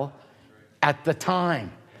parallel at the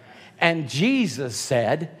time. And Jesus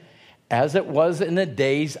said, as it was in the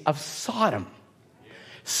days of Sodom,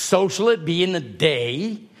 so shall it be in the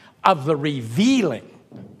day of the revealing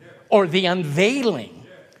or the unveiling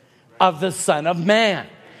of the Son of Man.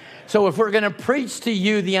 So if we're going to preach to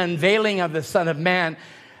you the unveiling of the Son of Man,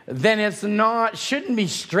 then shouldn't be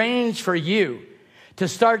strange for you to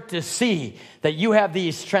start to see that you have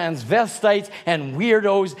these transvestites and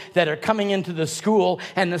weirdos that are coming into the school,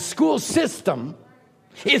 and the school system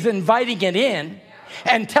is inviting it in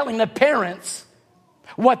and telling the parents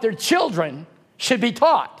what their children should be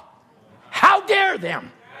taught. How dare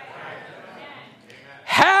them?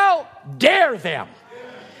 How dare them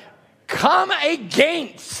come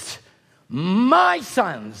against my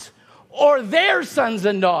sons or their sons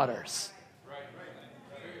and daughters?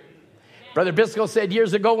 Brother Biscoe said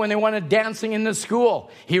years ago when they wanted dancing in the school,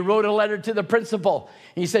 he wrote a letter to the principal.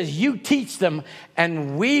 He says, you teach them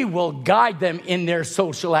and we will guide them in their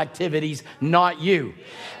social activities, not you.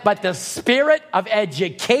 But the spirit of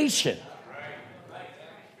education,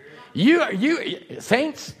 you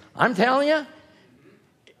saints, I'm telling you,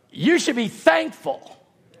 you should be thankful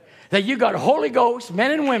that you got Holy Ghost,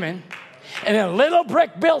 men and women, in a little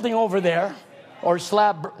brick building over there, or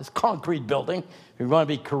slab concrete building, if you want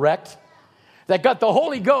to be correct, that got the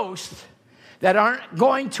Holy Ghost, that aren't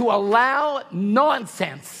going to allow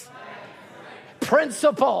nonsense.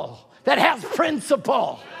 Principle that has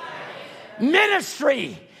principle.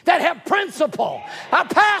 Ministry that have principle. A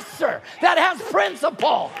pastor that has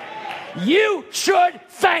principle. You should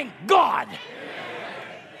thank God.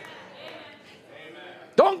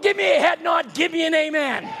 Don't give me a head nod, give me an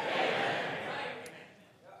amen.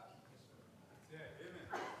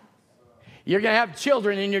 You're going to have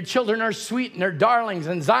children, and your children are sweet, and they're darlings,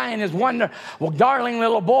 and Zion is wonderful, darling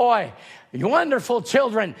little boy. Wonderful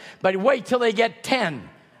children, but wait till they get 10,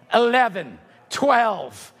 11,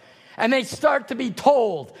 12, and they start to be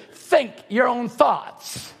told, think your own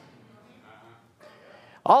thoughts.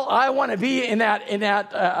 I want to be in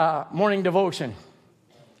that morning devotion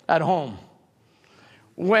at home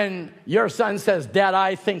when your son says, Dad,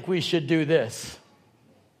 I think we should do this.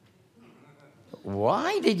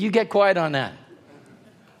 Why did you get quiet on that?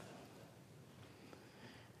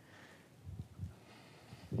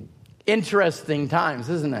 Interesting times,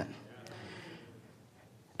 isn't it?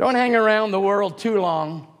 Don't hang around the world too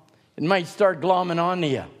long. It might start glomming onto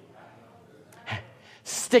you.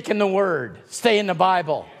 Stick in the Word. Stay in the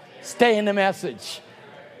Bible. Stay in the message.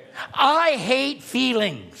 I hate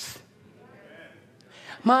feelings.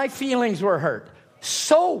 My feelings were hurt.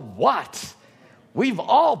 So what? We've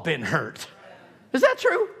all been hurt. Is that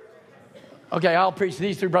true? Okay, I'll preach to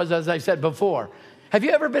these three brothers as I said before. Have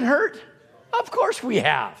you ever been hurt? Of course we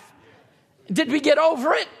have. Did we get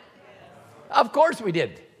over it? Of course we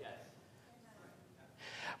did.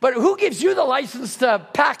 But who gives you the license to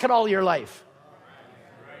pack it all your life?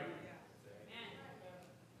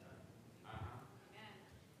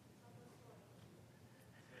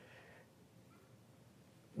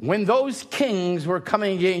 When those kings were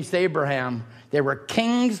coming against Abraham, they were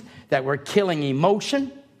kings that were killing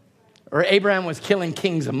emotion, or Abraham was killing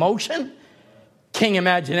king's emotion, king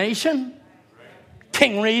imagination,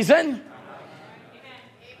 king reason.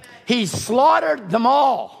 He slaughtered them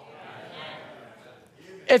all.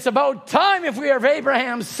 It's about time, if we are of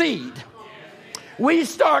Abraham's seed, we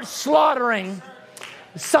start slaughtering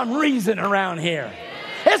some reason around here.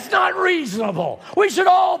 It's not reasonable. We should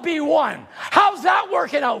all be one. How's that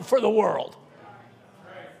working out for the world?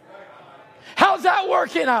 How's that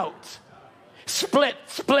working out? Split,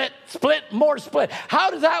 split, split, more split.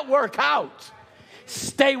 How does that work out?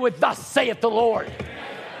 Stay with thus saith the Lord.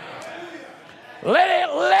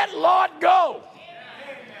 Let Lord go.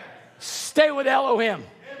 Stay with Elohim.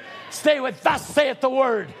 Stay with thus saith the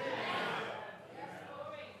word.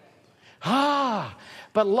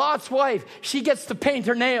 But Lot's wife, she gets to paint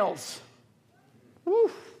her nails.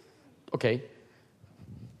 Woo. Okay.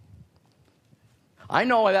 I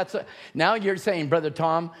know now you're saying, Brother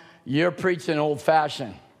Tom, you're preaching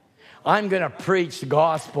old-fashioned. I'm going to preach the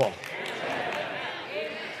gospel.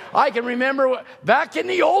 I can remember back in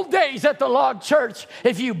the old days at the log church,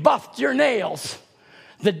 if you buffed your nails,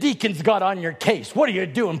 the deacons got on your case. What are you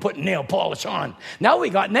doing putting nail polish on? Now we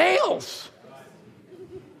got nails.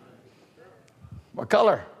 What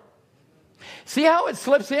color? See how it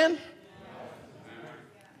slips in?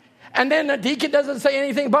 And then the deacon doesn't say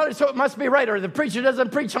anything about it, so it must be right. Or the preacher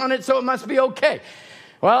doesn't preach on it, so it must be okay.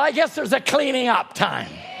 Well, I guess there's a cleaning up time.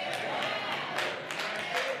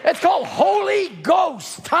 It's called Holy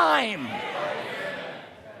Ghost time.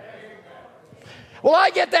 Well, I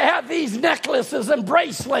get to have these necklaces and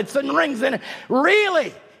bracelets and rings in it.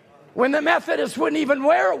 Really? When the Methodists wouldn't even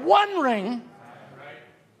wear one ring.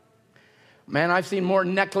 Man, I've seen more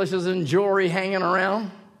necklaces and jewelry hanging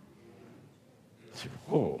around.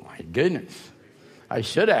 Oh, my goodness. I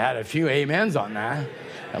should have had a few amens on that.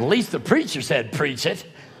 At least the preacher said, preach it.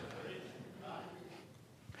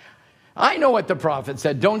 I know what the prophet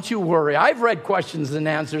said. Don't you worry. I've read questions and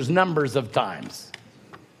answers numbers of times.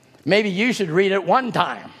 Maybe you should read it one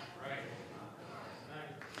time.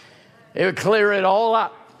 It would clear it all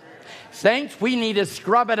up. Saints, we need to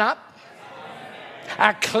scrub it up.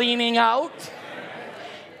 A cleaning out.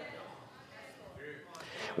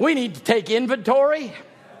 We need to take inventory.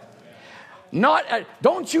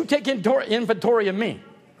 Don't you take inventory of me.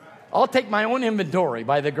 I'll take my own inventory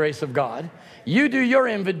by the grace of God. You do your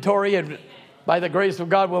inventory, and by the grace of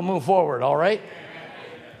God, we'll move forward, all right?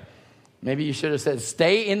 Maybe you should have said,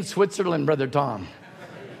 stay in Switzerland, Brother Tom.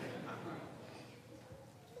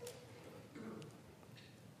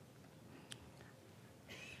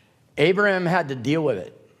 Abraham had to deal with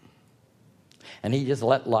it, and he just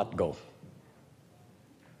let Lot go.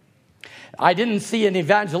 I didn't see an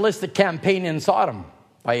evangelistic campaign in Sodom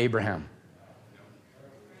by Abraham.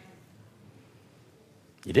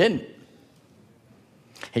 He didn't.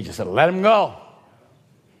 He just said, let him go.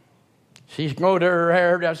 She can go to her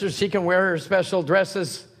hairdresser. She can wear her special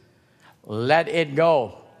dresses. Let it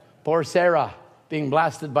go. Poor Sarah being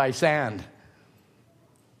blasted by sand.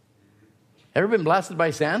 Ever been blasted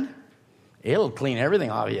by sand? It'll clean everything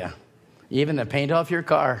off of you. Even the paint off your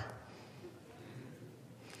car.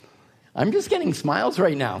 I'm just getting smiles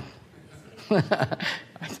right now.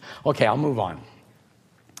 Okay, I'll move on.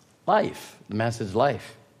 Life. The message,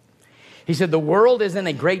 life. He said, the world is in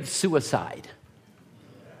a great suicide.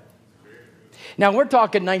 Now, we're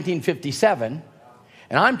talking 1957,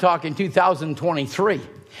 and I'm talking 2023.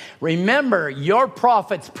 Remember, your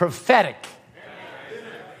prophet's prophetic.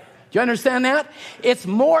 Do you understand that? It's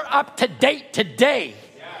more up to date today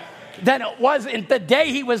than it was in the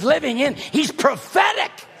day he was living in. He's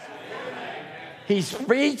prophetic. He's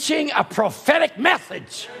preaching a prophetic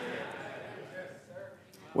message.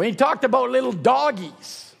 When he talked about little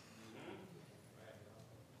doggies,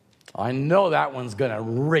 I know that one's going to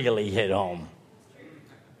really hit home.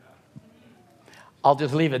 I'll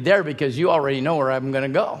just leave it there because you already know where I'm going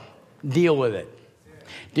to go. Deal with it.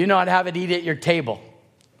 Do not have it eat at your table.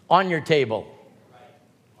 On your table.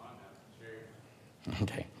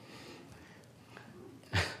 Okay.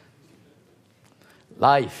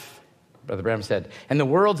 Life, Brother Branham said. And the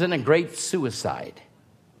world's in a great suicide.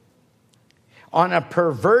 On a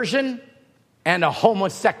perversion and a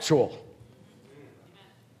homosexual.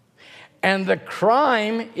 And the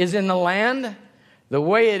crime is in the land the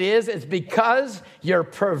way it is. It's because you're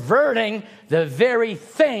perverting the very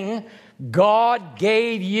thing God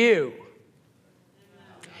gave you.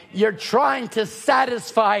 You're trying to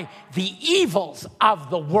satisfy the evils of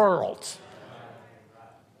the world.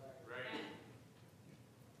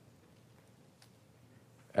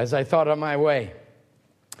 As I thought on my way,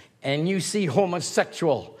 and you see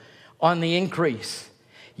homosexual on the increase,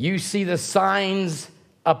 you see the signs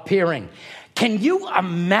appearing. Can you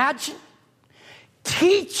imagine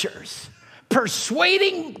teachers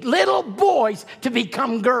persuading little boys to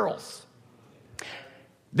become girls?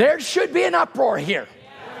 There should be an uproar here.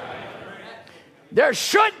 There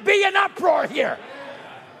should be an uproar here.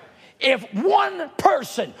 If one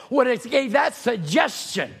person would have gave that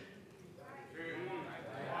suggestion,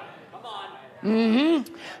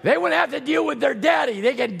 they wouldn't have to deal with their daddy.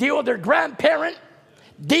 They can deal with their grandparent,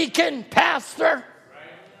 deacon, pastor.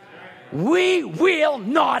 We will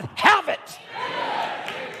not have it.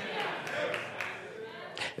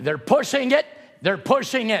 They're pushing it. They're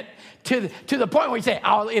pushing it to the point where we say,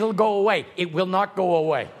 oh, it'll go away. It will not go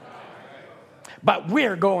away. But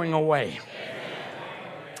we're going away.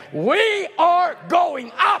 We are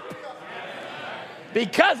going up.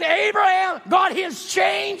 Because Abraham got his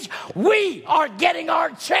change, we are getting our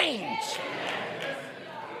change.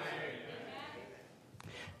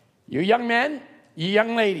 You young men, you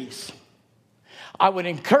young ladies, I would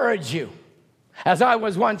encourage you, as I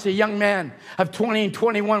was once a young man of 20 and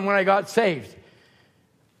 21 when I got saved.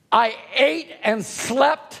 I ate and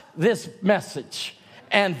slept this message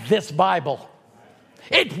and this Bible.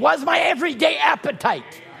 It was my everyday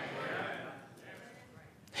appetite.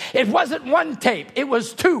 It wasn't one tape. It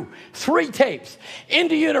was 2, 3 tapes.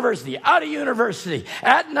 Into university, out of university,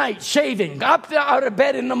 at night, shaving, out of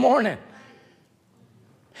bed in the morning.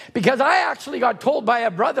 Because I actually got told by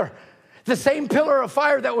a brother, the same pillar of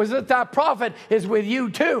fire that was with that prophet is with you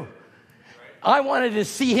too. I wanted to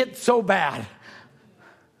see it so bad.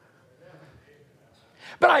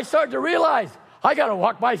 But I started to realize, I got to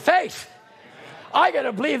walk by faith. I got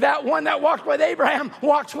to believe that one that walked with Abraham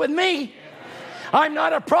walks with me. I'm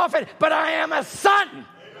not a prophet, but I am a son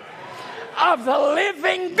of the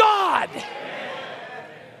living God.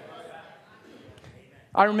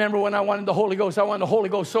 I remember when I wanted the Holy Ghost. I wanted the Holy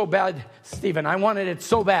Ghost so bad, Stephen. I wanted it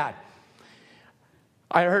so bad.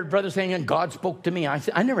 I heard brothers saying, and God spoke to me. I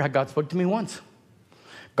said, I never had God spoke to me once.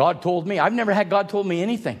 God told me. I've never had God told me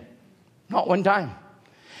anything. Not one time.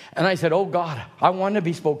 And I said, oh God, I want to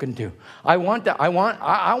be spoken to. I want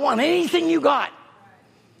anything you got.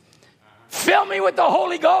 Fill me with the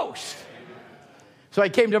Holy Ghost. So I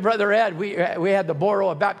came to Brother Ed. We had to borrow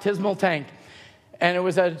a baptismal tank. And it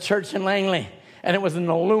was at a church in Langley. And it was an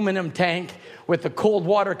aluminum tank with the cold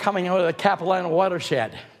water coming out of the Capilano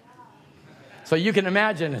watershed. So you can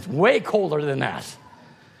imagine it's way colder than that.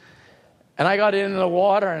 And I got into the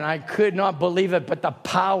water and I could not believe it, but the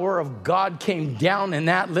power of God came down in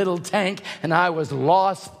that little tank and I was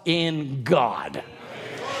lost in God.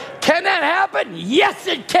 Can that happen? Yes,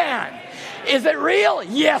 it can. Is it real?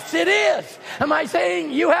 Yes, it is. Am I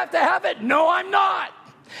saying you have to have it? No, I'm not.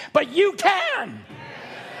 But you can.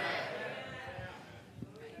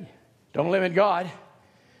 Don't limit God.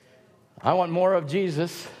 I want more of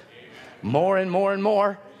Jesus. More and more and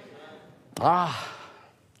more. I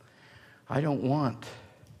don't want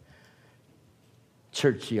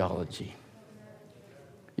church theology.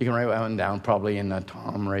 You can write that one down probably in the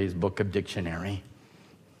Tom Ray's book of dictionary.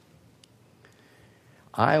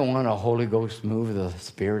 I want a Holy Ghost move of the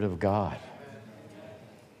Spirit of God.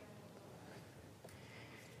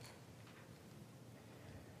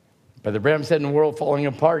 Brother Branham said in the world falling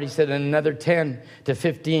apart, he said in another 10 to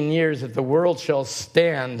 15 years, if the world shall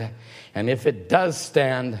stand, and if it does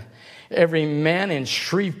stand, every man in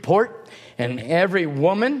Shreveport and every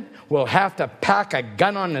woman will have to pack a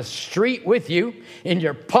gun on the street with you in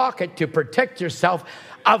your pocket to protect yourself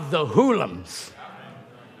of the hoodlums.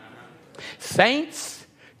 Saints,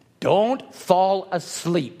 don't fall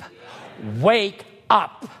asleep. Wake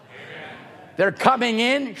up. They're coming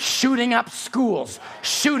in, shooting up schools,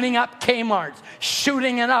 shooting up Kmart's,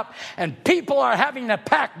 shooting it up. And people are having to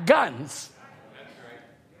pack guns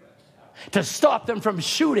to stop them from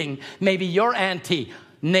shooting maybe your auntie,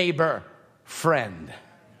 neighbor, friend.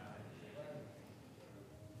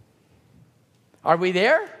 Are we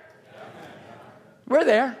there? We're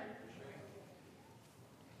there.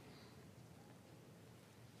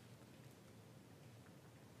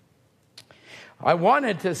 I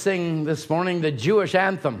wanted to sing this morning the Jewish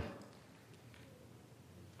anthem.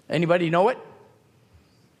 Anybody know it?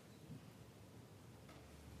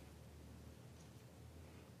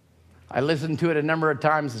 I listened to it a number of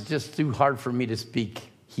times. It's just too hard for me to speak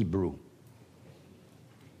Hebrew.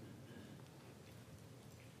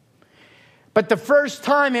 But the first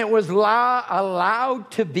time it was allowed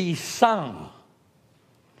to be sung,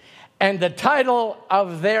 and the title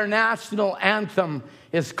of their national anthem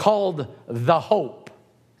is called The Hope.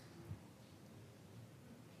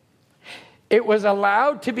 It was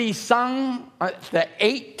allowed to be sung at the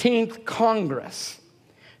 18th Congress,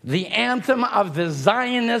 the anthem of the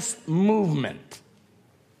Zionist movement,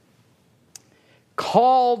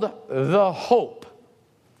 called The Hope.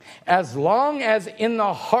 As long as in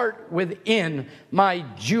the heart within my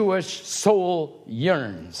Jewish soul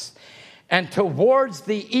yearns, and towards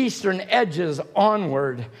the eastern edges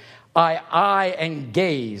onward, I eye and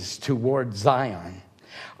gaze toward Zion.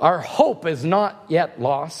 Our hope is not yet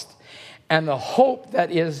lost, and the hope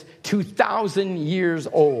that is 2,000 years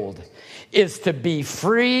old is to be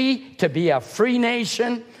free, to be a free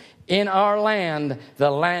nation in our land, the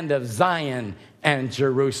land of Zion and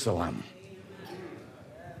Jerusalem.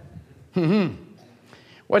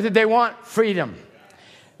 What did they want? Freedom.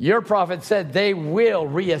 Your prophet said they will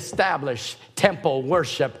reestablish temple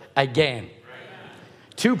worship again.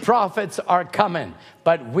 2 prophets are coming,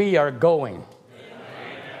 but we are going.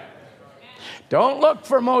 Don't look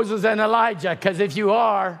for Moses and Elijah, because if you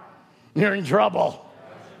are, you're in trouble.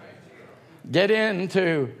 Get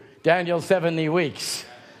into Daniel's 70 weeks.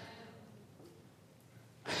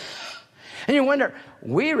 And you wonder,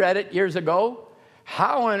 we read it years ago,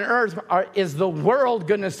 how on earth is the world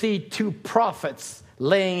going to see 2 prophets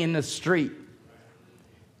laying in the street?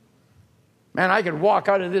 Man, I could walk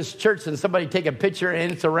out of this church and somebody take a picture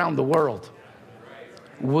and it's around the world.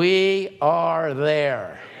 We are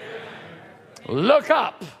there. Look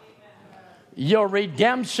up. Your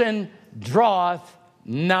redemption draweth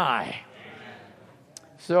nigh.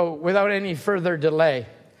 So without any further delay,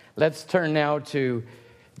 let's turn now to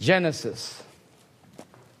Genesis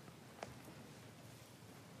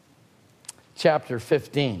chapter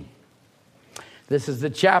 15. This is the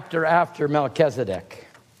chapter after Melchizedek.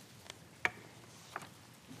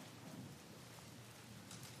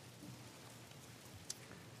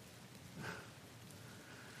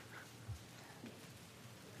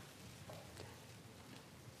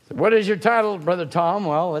 What is your title, Brother Tom?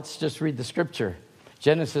 Well, let's just read the scripture.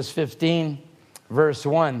 Genesis 15, verse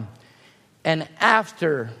 1. And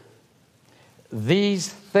after these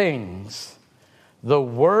things, the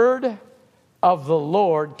word of the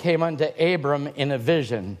Lord came unto Abram in a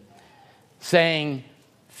vision, saying,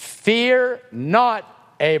 Fear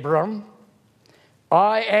not, Abram,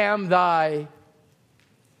 I am thy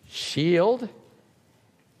shield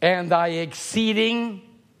and thy exceeding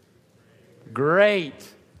great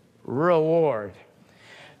reward.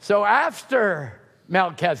 So after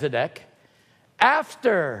Melchizedek,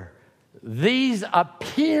 after these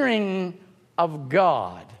appearing of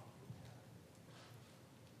God,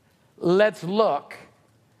 let's look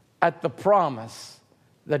at the promise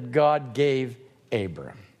that God gave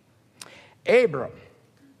Abram. Abram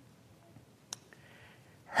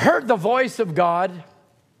heard the voice of God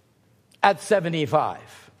at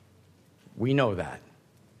 75. We know that.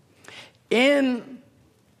 In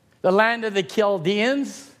the land of the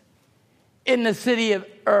Chaldeans, in the city of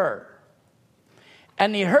Ur.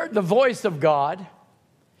 And he heard the voice of God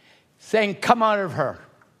saying, come out of her.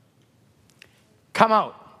 Come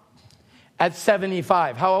out. At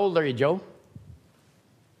 75. How old are you, Joe?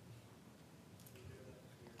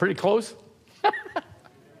 Pretty close?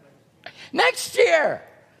 Next year,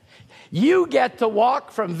 you get to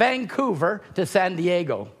walk from Vancouver to San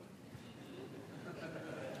Diego.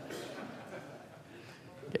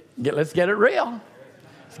 Let's get it real.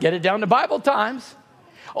 Let's get it down to Bible times.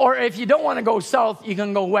 Or if you don't want to go south, you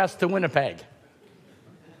can go west to Winnipeg.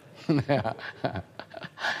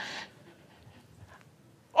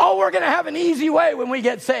 Oh, we're going to have an easy way when we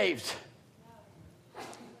get saved.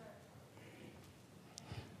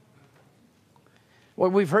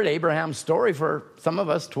 Well, we've heard Abraham's story for some of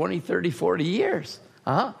us 20, 30, 40 years.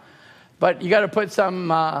 But you got to put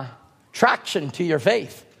some traction to your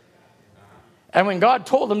faith. And when God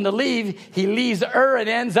told him to leave, he leaves Ur and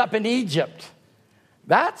ends up in Egypt.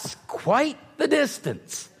 That's quite the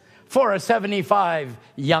distance for a 75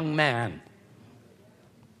 young man.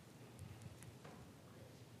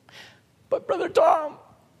 But Brother Tom,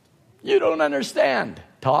 you don't understand.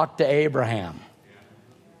 Talk to Abraham.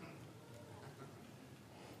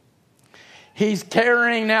 He's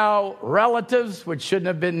carrying now relatives, which shouldn't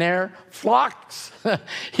have been there, flocks.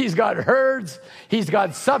 He's got herds. He's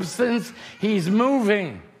got substance. He's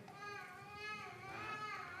moving.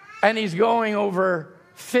 And he's going over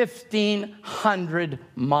 1,500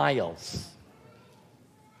 miles.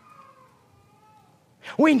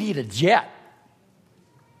 We need a jet.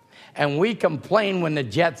 And we complain when the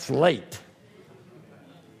jet's late.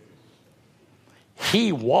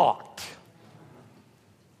 He walked.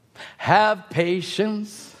 Have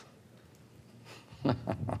patience.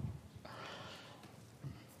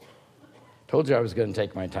 Told you I was going to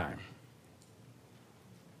take my time.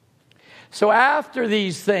 So after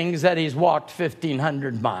these things that he's walked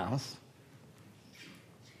 1,500 miles,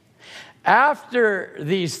 after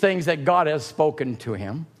these things that God has spoken to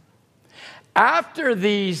him, after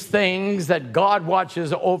these things that God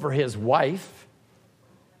watches over his wife,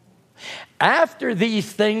 after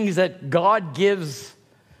these things that God gives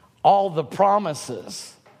all the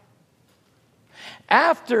promises,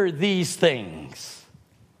 after these things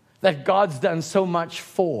that God's done so much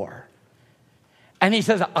for, and he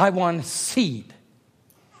says, I want seed,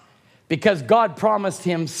 because God promised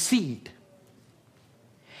him seed.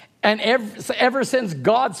 And ever since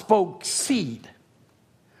God spoke seed,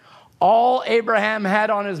 all Abraham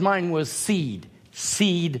had on his mind was seed,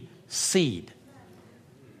 seed, seed.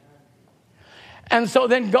 And so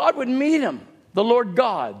then God would meet him, the Lord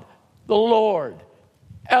God, the Lord,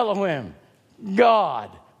 Elohim, God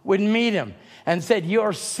would meet him and said,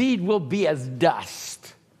 your seed will be as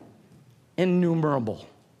dust, innumerable.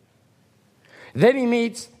 Then he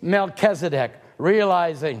meets Melchizedek,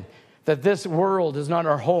 realizing that this world is not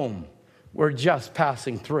our home. We're just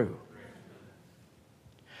passing through.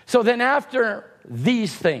 So then after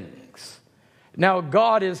these things, now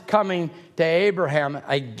God is coming to Abraham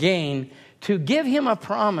again to give him a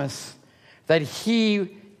promise that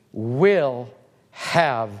he will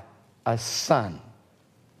have a son.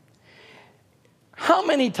 How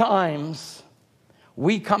many times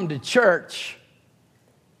we come to church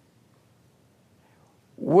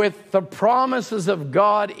with the promises of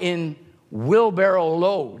God in wheelbarrow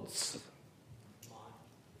loads,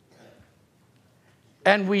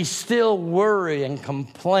 and we still worry and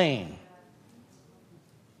complain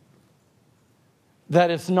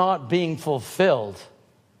that it's not being fulfilled?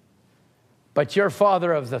 But your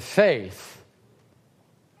father of the faith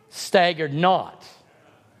staggered not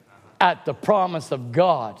at the promise of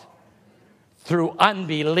God through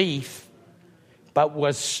unbelief, but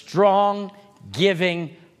was strong,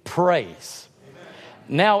 giving praise.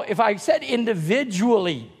 Now, if I said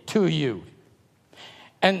individually to you,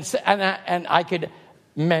 and I could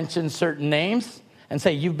mention certain names and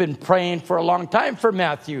say, you've been praying for a long time for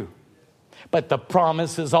Matthew, but the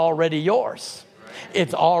promise is already yours.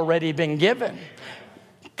 It's already been given.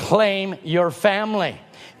 Claim your family.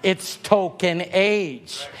 It's token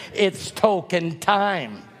age. It's token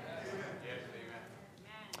time.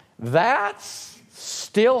 That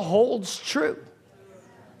still holds true.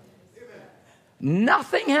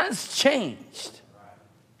 Nothing has changed.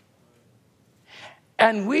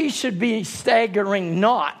 And we should be staggering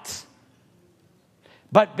not,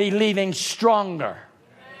 but believing stronger.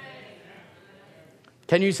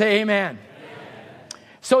 Can you say amen?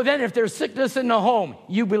 So then if there's sickness in the home,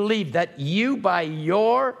 you believe that you, by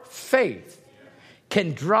your faith,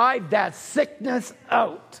 can drive that sickness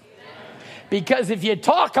out. Because if you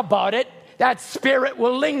talk about it, that spirit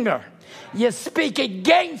will linger. You speak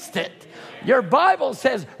against it. Your Bible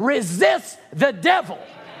says, resist the devil.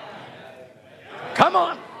 Come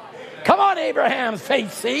on. Come on, Abraham's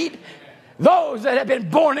faith seed. Those that have been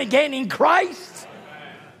born again in Christ.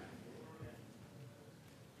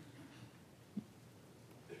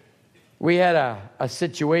 We had a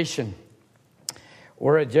situation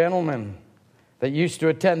where a gentleman that used to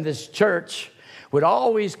attend this church would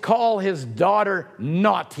always call his daughter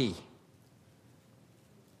naughty.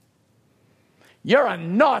 You're a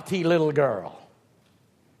naughty little girl.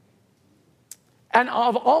 And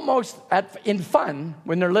almost in fun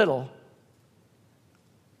when they're little.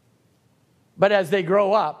 But as they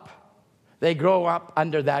grow up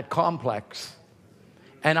under that complex.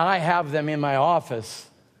 And I have them in my office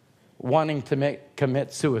wanting to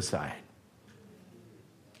commit suicide.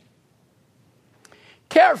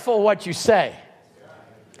 Careful what you say.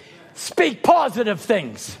 Speak positive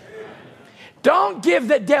things. Don't give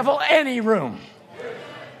the devil any room.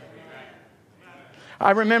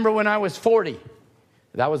 I remember when I was 40.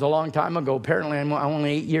 That was a long time ago. Apparently, I'm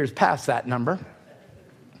only 8 years past that number.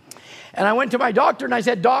 And I went to my doctor and I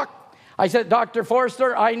said, Dr.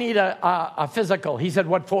 Forrester, I need a physical. He said,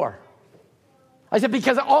 what for? I said,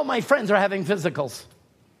 because all my friends are having physicals.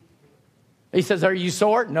 He says, are you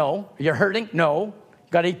sore? No. Are you hurting? No.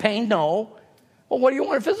 Got any pain? No. Well, what do you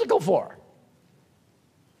want a physical for?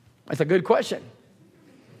 That's a good question.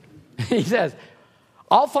 He says,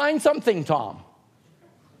 I'll find something, Tom.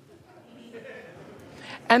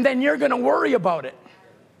 And then you're going to worry about it.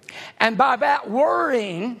 And by that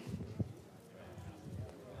worrying,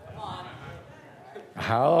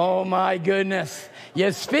 oh my goodness, you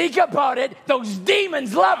speak about it, those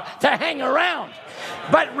demons love to hang around.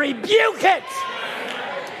 But rebuke it.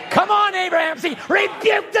 Come on, Abraham, see,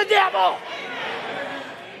 rebuke the devil.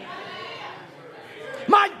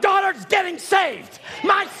 My daughter's getting saved.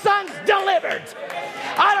 My son's delivered.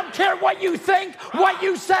 I don't care what you think, what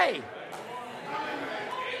you say.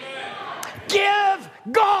 Give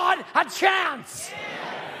God a chance.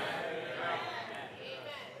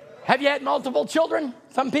 Have you had multiple children?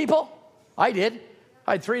 Some people? I did.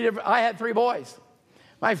 I had three boys.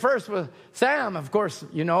 My first was Sam, of course,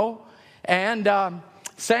 you know. And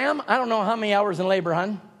Sam, I don't know how many hours in labor,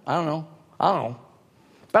 hon. I don't know.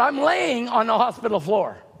 But I'm laying on the hospital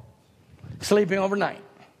floor, sleeping overnight,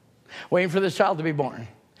 waiting for this child to be born.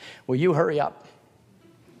 Will you hurry up?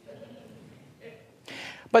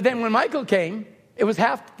 But then when Michael came, it was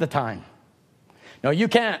half the time. No, you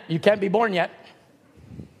can't be born yet.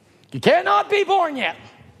 You cannot be born yet.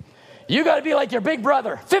 You got to be like your big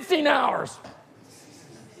brother, 15 hours.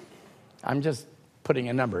 I'm just putting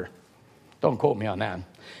a number. Don't quote me on that,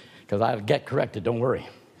 because I'll get corrected, don't worry.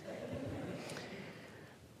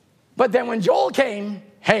 But then when Joel came,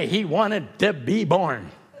 hey, he wanted to be born.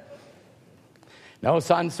 No,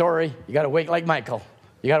 son, sorry. You got to wait like Michael.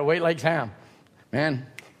 You got to wait like Sam. Man,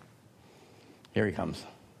 here he comes.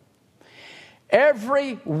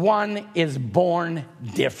 Everyone is born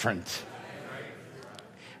different.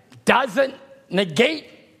 Doesn't negate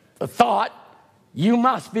the thought you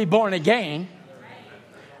must be born again.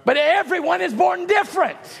 But everyone is born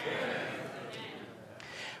different.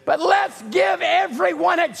 But let's give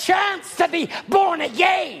everyone a chance to be born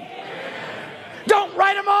again. Don't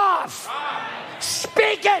write them off.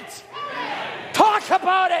 Speak it. Talk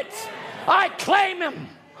about it. I claim him.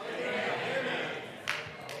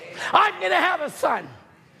 I'm going to have a son.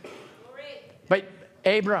 But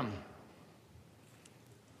Abram.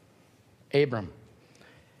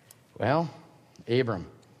 Well, Abram.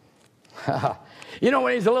 You know,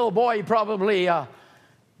 when he's a little boy, he probably,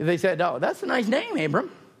 they said, oh, that's a nice name, Abram.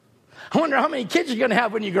 I wonder how many kids you're going to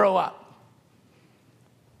have when you grow up.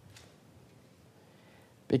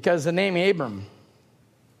 Because the name Abram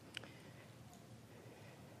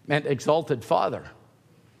meant exalted father.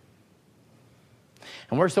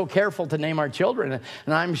 And we're so careful to name our children.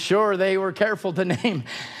 And I'm sure they were careful to name.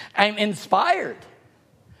 I'm inspired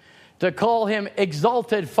to call him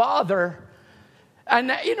exalted father. And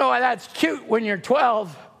that's cute when you're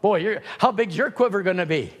 12. Boy, how big's your quiver going to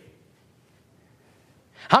be?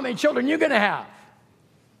 How many children are you going to have?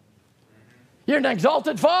 You're an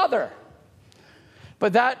exalted father.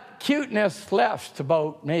 But that cuteness left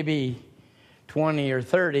about maybe 20 or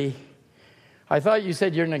 30. I thought you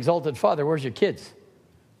said you're an exalted father. Where's your kids?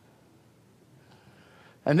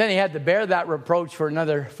 And then he had to bear that reproach for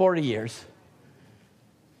another 40 years.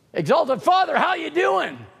 Exalted father, how you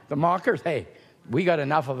doing? The mockers, hey, we got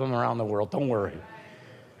enough of them around the world. Don't worry.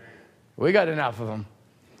 We got enough of them.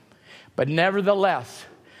 But nevertheless,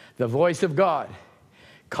 the voice of God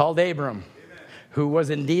called Abram, who was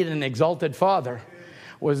indeed an exalted father,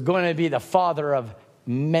 was going to be the father of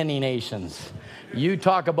many nations. You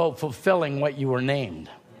talk about fulfilling what you were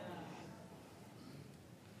named.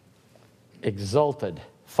 Exalted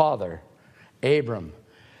father, Abram,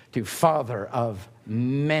 to father of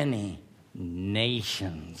many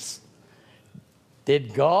nations.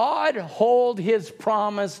 Did God hold his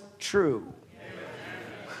promise true?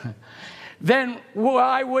 Then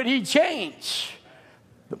why would he change?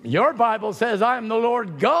 Your Bible says, I am the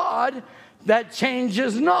Lord God that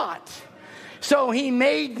changes not. So he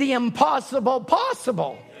made the impossible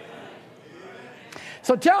possible.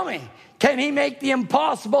 So tell me, can he make the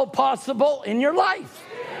impossible possible in your life?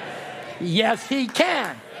 Yes, he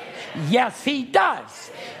can. Yes, he does.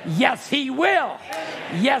 Yes, he will.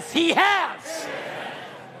 Yes, he has.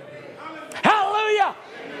 Hallelujah.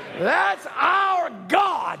 That's our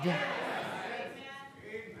God.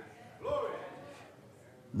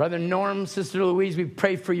 Brother Norm, Sister Louise, we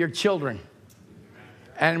pray for your children.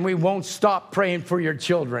 And we won't stop praying for your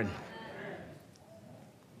children.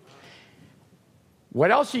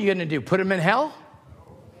 What else are you going to do? Put them in hell?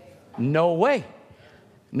 No way.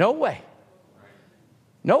 No way.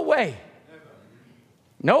 No way.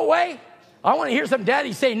 No way. I want to hear some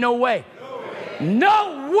daddies say no way.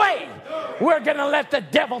 No way. We're going to let the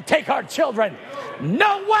devil take our children.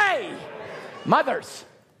 No way. Mothers.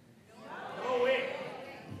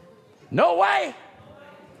 No way.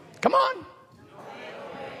 Come on.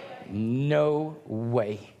 No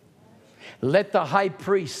way. Let the high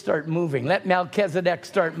priest start moving. Let Melchizedek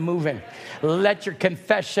start moving. Let your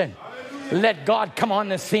confession. Let God come on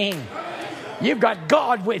the scene. You've got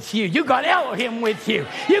God with you. You've got Elohim with you.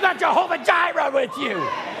 You've got Jehovah Jireh with you.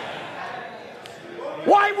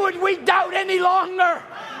 Why would we doubt any longer?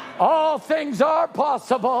 All things are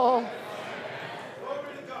possible.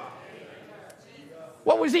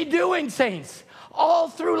 What was he doing, saints? All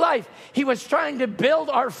through life, he was trying to build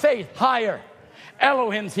our faith higher.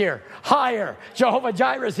 Elohim's here, higher. Jehovah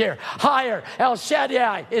Jireh's here, higher. El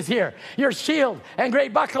Shaddai is here. Your shield and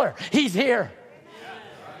great buckler, he's here.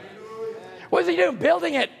 What was he doing?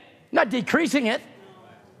 Building it, not decreasing it.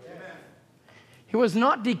 He was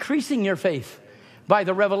not decreasing your faith by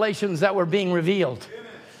the revelations that were being revealed.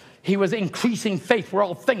 He was increasing faith where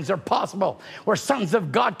all things are possible, where sons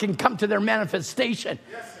of God can come to their manifestation.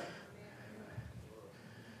 Yes, sir.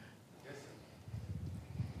 Yes,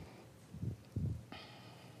 sir.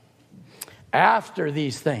 After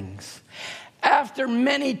these things, after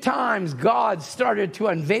many times God started to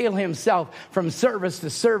unveil himself from service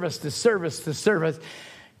to service to service to service,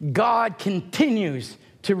 God continues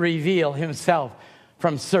to reveal himself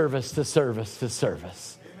from service to service to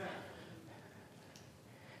service.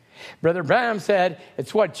 Brother Branham said,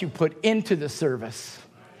 it's what you put into the service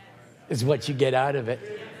is what you get out of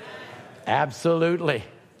it. Absolutely.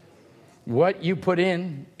 What you put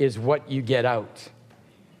in is what you get out.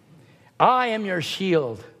 I am your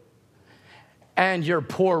shield and your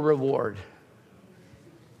poor reward.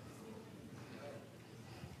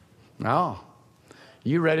 No,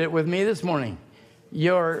 you read it with me this morning.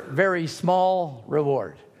 Your very small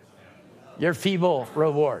reward. Your feeble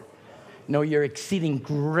reward. No, your exceeding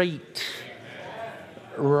great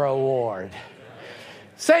reward.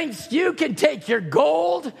 Saints, you can take your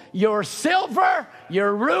gold, your silver,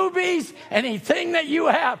 your rubies, anything that you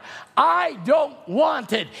have. I don't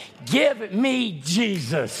want it. Give me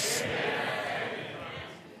Jesus.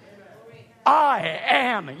 I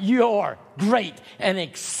am your great and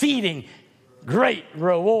exceeding great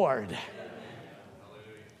reward.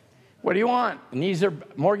 What do you want? Needs a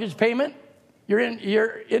mortgage payment?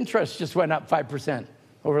 Your interest just went up 5%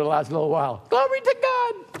 over the last little while. Glory to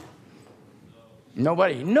God.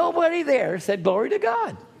 Nobody there said glory to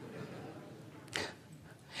God.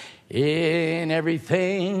 In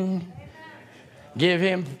everything, give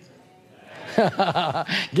him.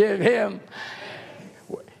 Give him.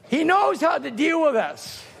 He knows how to deal with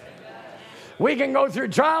us. We can go through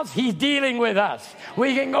trials, he's dealing with us.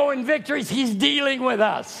 We can go in victories, he's dealing with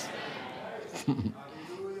us.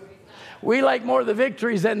 We like more the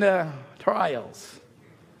victories than the trials.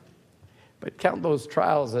 But count those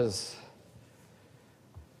trials as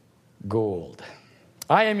gold.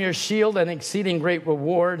 I am your shield and exceeding great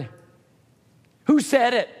reward. Who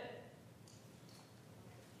said it?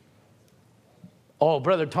 Oh,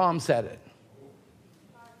 Brother Tom said it.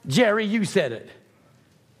 Jerry, you said it.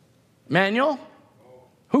 Manuel?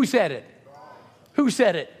 Who said it? Who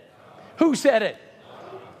said it? Who said it?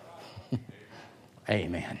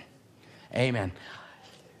 Amen. Amen.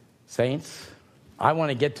 Saints, I want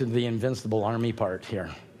to get to the invincible army part here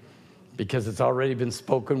because it's already been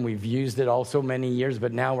spoken. We've used it all so many years,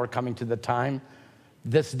 but now we're coming to the time.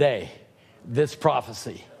 This day, this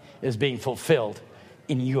prophecy is being fulfilled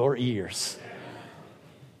in your ears.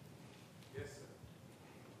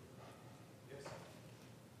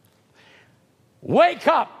 Wake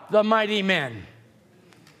up, the mighty men.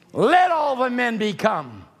 Let all the men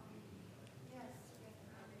become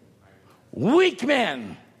weak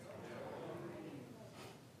men,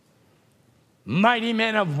 mighty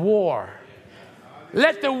men of war.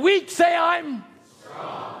 Let the weak say, I'm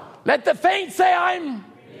strong. Let the faint say, I'm weak.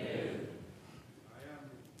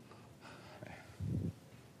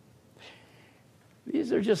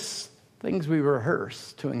 These are just things we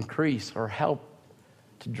rehearse to increase or help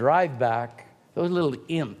to drive back those little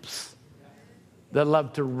imps that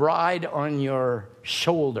love to ride on your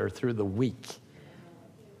shoulder through the week.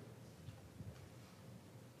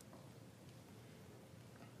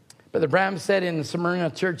 Brother Bram said in the Smyrna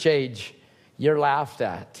church age, you're laughed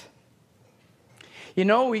at. You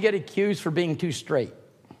know, we get accused for being too straight.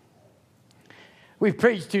 We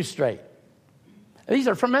preach too straight. These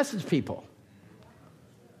are from Message people.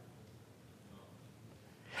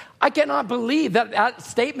 I cannot believe that that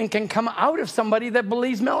statement can come out of somebody that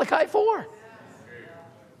believes Malachi 4.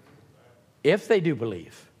 If they do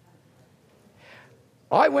believe.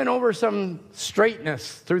 I went over some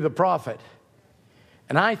straightness through the prophet.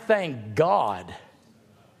 And I thank God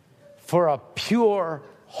for a pure,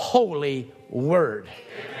 holy word.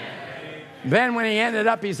 Amen. Then when he ended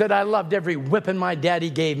up, he said, I loved every whipping my daddy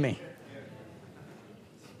gave me.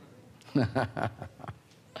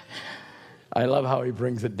 I love how he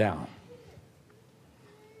brings it down.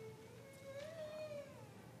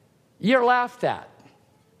 You're laughed at.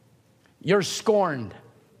 You're scorned.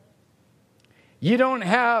 You don't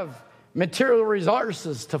have material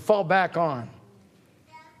resources to fall back on.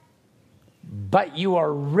 But you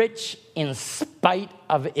are rich in spite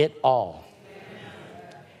of it all.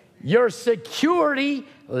 Your security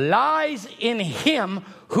lies in him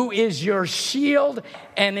who is your shield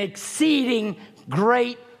and exceeding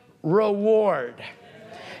great reward.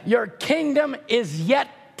 Your kingdom is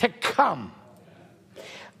yet to come,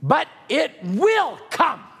 but it will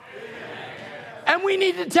come. And we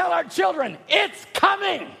need to tell our children, it's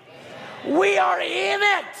coming. We are in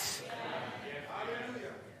it.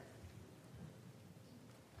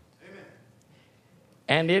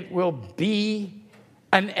 And it will be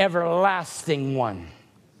an everlasting one.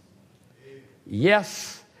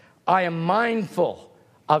 Yes, I am mindful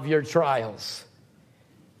of your trials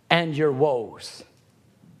and your woes.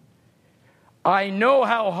 I know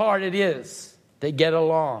how hard it is to get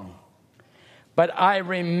along. But I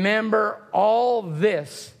remember all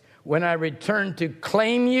this when I return to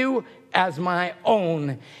claim you as my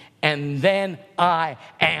own, and then I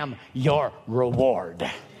am your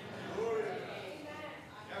reward.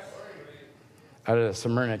 Out of the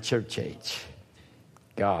Smyrna church age,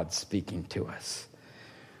 God speaking to us.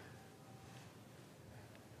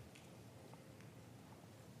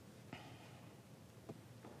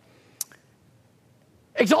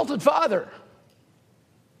 Exalted Father.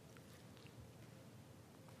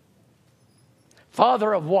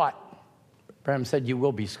 Father of what? Bram said, you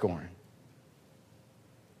will be scorned.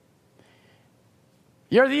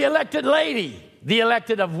 You're the elected lady. The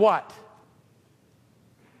elected of what?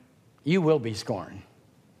 You will be scorned.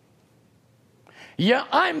 Yeah,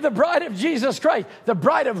 I'm the bride of Jesus Christ. The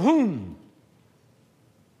bride of whom?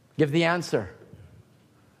 Give the answer.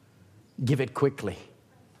 Give it quickly.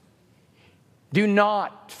 Do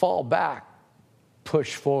not fall back.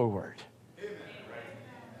 Push forward.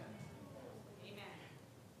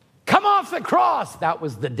 Come off the cross. That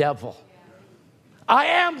was the devil. I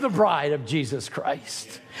am the bride of Jesus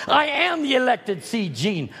Christ. I am the elected seed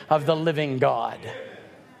gene of the living God.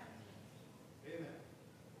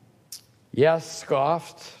 Yes,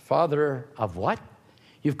 scoffed. Father of what?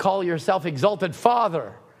 You've called yourself exalted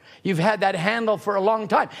father. You've had that handle for a long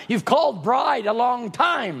time. You've called bride a long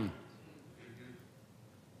time.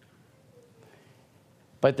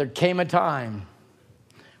 But there came a time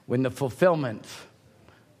when the fulfillment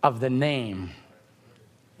of the name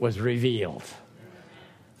was revealed,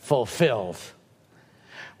 fulfilled.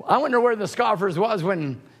 I wonder where the scoffers was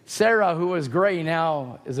when Sarah, who was gray,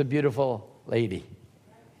 now is a beautiful lady.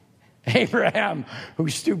 Abraham, who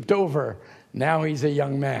stooped over, now he's a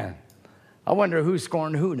young man. I wonder who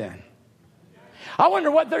scorned who then. I wonder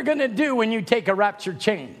what they're going to do when you take a rapture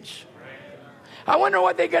change. I wonder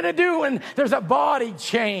what they're going to do when there's a body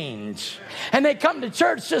change. And they come to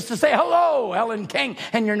church just to say, hello, Ellen King,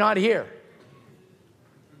 and you're not here.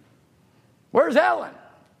 Where's Ellen?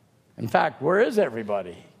 In fact, where is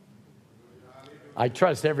everybody? I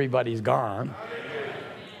trust everybody's gone.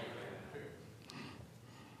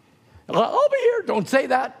 I'll be here. Don't say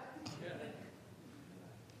that.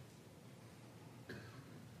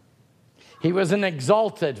 He was an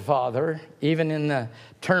exalted father, even in the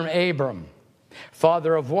term Abram.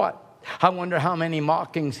 Father of what? I wonder how many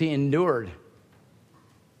mockings he endured.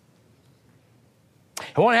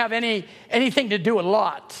 It won't have anything to do with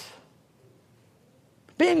Lot.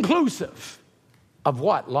 Be inclusive. Of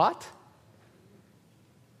what, Lot?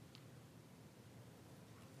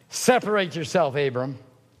 Separate yourself, Abram.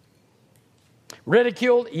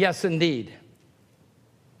 Ridiculed? Yes, indeed.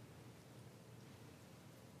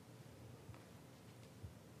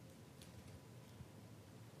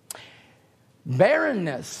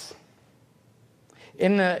 Barrenness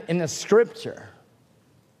in the scripture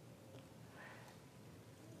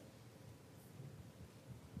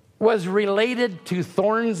was related to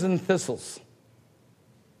thorns and thistles.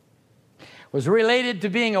 Was related to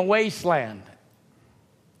being a wasteland.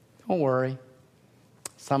 Don't worry.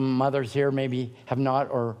 Some mothers here maybe have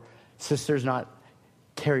not, or sisters not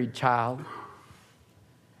carried child.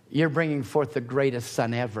 You're bringing forth the greatest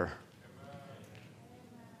son ever.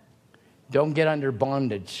 Don't get under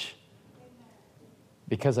bondage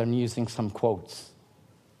because I'm using some quotes.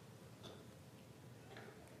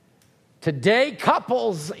 Today,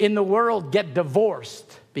 couples in the world get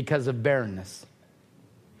divorced because of barrenness.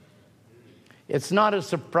 It's not a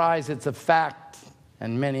surprise, it's a fact.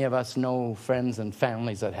 And many of us know friends and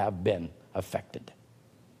families that have been affected.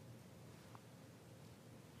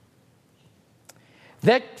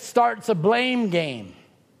 That starts a blame game.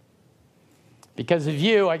 Because of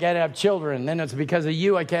you, I can't have children. Then it's because of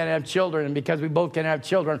you, I can't have children. And because we both can't have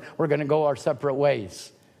children, we're going to go our separate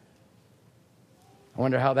ways. I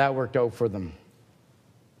wonder how that worked out for them.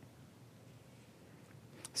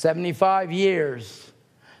 75 years,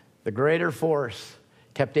 the greater force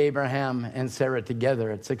kept Abraham and Sarah together.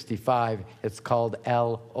 At 65, it's called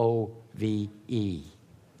L-O-V-E.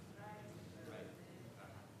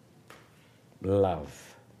 Love.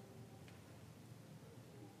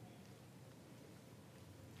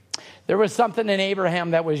 There was something in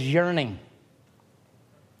Abraham that was yearning.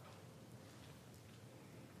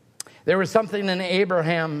 There was something in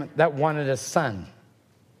Abraham that wanted a son.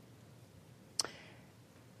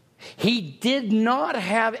 He did not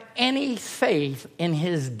have any faith in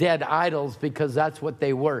his dead idols because that's what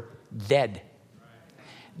they were, dead.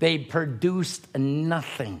 They produced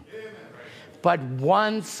nothing. But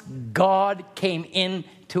once God came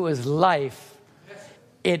into his life,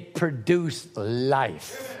 it produced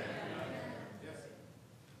life.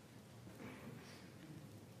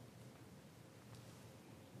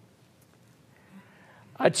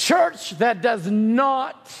 A church that does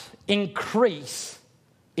not increase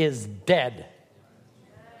is dead.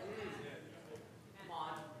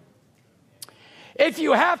 If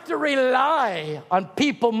you have to rely on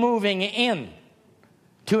people moving in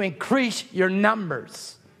to increase your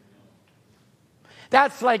numbers,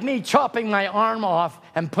 that's like me chopping my arm off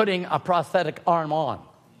and putting a prosthetic arm on.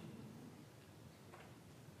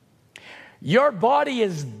 Your body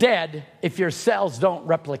is dead if your cells don't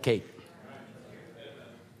replicate.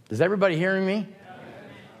 Is everybody hearing me?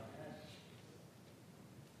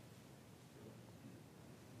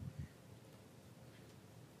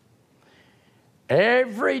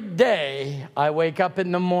 Every day I wake up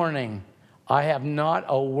in the morning, I have not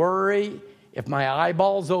a worry if my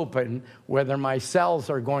eyeballs open whether my cells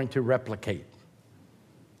are going to replicate.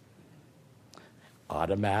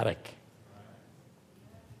 Automatic.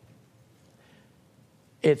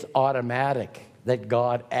 It's automatic that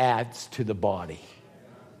God adds to the body.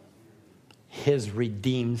 His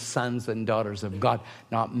redeemed sons and daughters of God,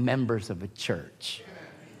 not members of a church.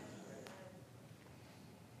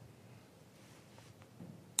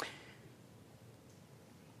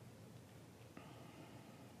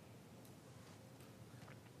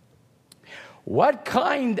 What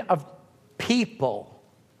kind of people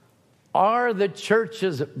are the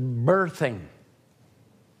churches birthing?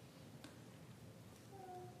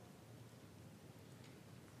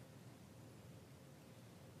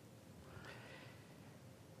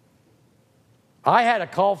 I had a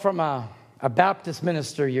call from a Baptist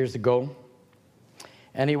minister years ago,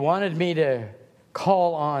 and he wanted me to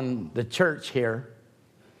call on the church here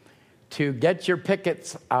to get your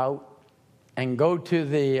pickets out and go to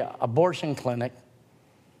the abortion clinic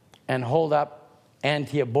and hold up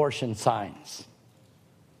anti-abortion signs.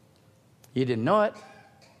 You didn't know it.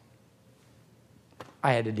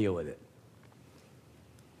 I had to deal with it.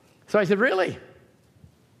 So I said, really?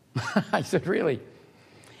 I said, really?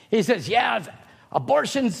 He says, yeah,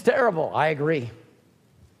 abortion's terrible. I agree.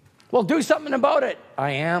 Well, do something about it.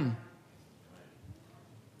 I am.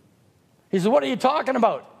 He said, what are you talking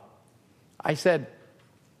about? I said,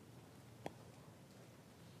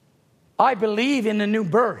 I believe in a new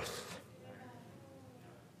birth.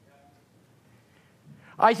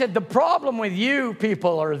 I said, the problem with you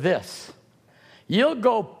people are this. You'll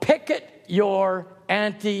go picket your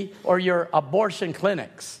anti or your abortion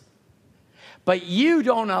clinics, but you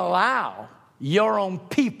don't allow your own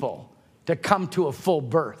people to come to a full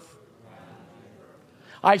birth.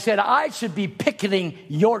 I said, I should be picketing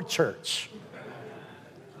your church.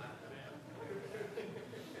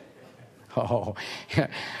 Oh,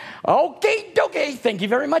 okay. Thank you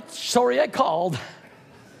very much. Sorry I called.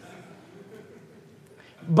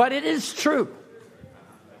 But it is true.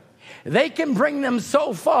 They can bring them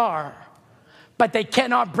so far, but they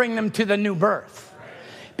cannot bring them to the new birth.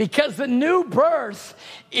 Because the new birth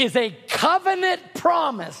is a covenant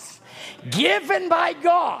promise given by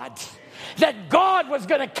God that God was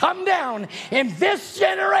going to come down in this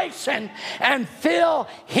generation and fill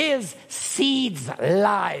his seeds'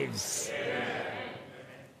 lives.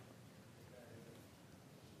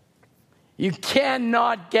 You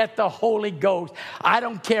cannot get the Holy Ghost. I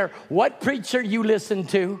don't care what preacher you listen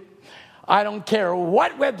to. I don't care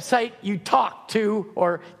what website you talk to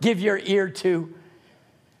or give your ear to.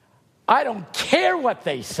 I don't care what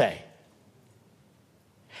they say.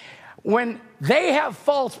 When they have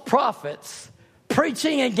false prophets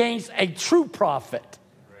preaching against a true prophet,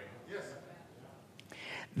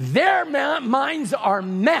 their minds are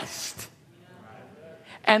messed.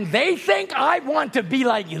 And they think I want to be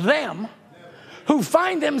like them, who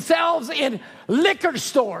find themselves in liquor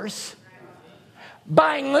stores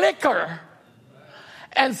buying liquor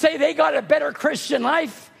and say they got a better Christian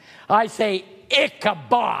life. I say,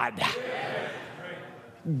 Ichabod.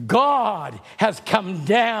 God has come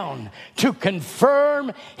down to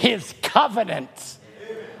confirm his covenant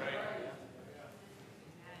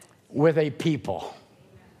with a people.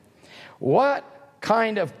 What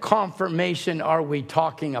kind of confirmation are we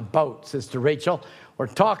talking about, Sister Rachel? We're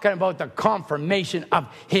talking about the confirmation of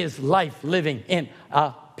his life living in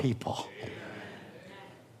a people.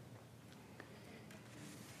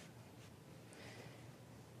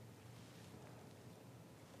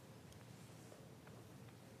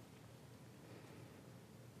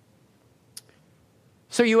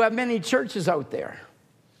 So you have many churches out there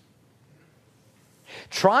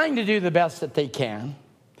trying to do the best that they can,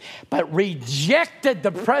 but rejected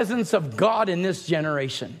the presence of God in this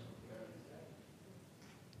generation.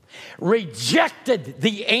 Rejected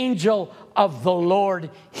the angel of the Lord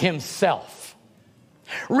himself.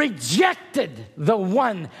 Rejected the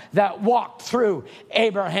one that walked through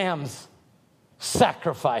Abraham's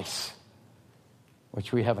sacrifice,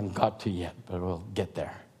 which we haven't got to yet, but we'll get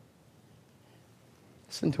there.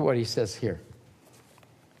 Listen to what he says here.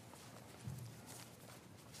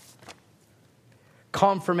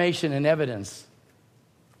 Confirmation and evidence.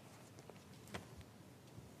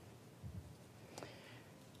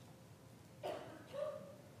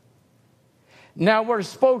 Now we're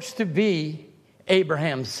supposed to be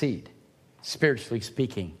Abraham's seed, spiritually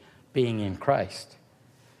speaking, being in Christ.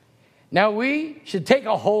 Now we should take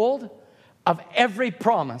a hold of every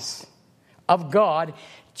promise of God,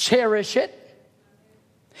 cherish it,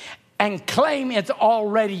 and claim it's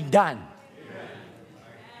already done.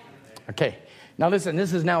 Okay, now listen,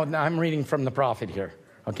 this is now, I'm reading from the prophet here,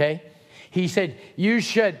 okay? He said, you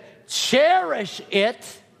should cherish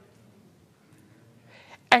it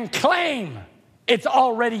and claim it's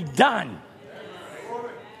already done.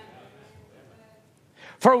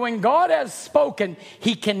 For when God has spoken,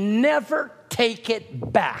 he can never take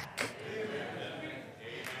it back.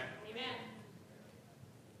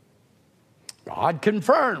 God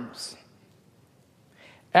confirms.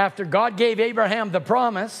 After God gave Abraham the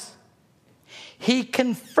promise, he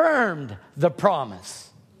confirmed the promise.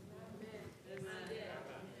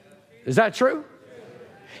 Is that true?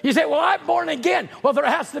 You say, well, I'm born again. Well, there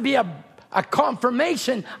has to be a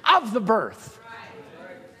confirmation of the birth.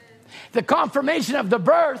 The confirmation of the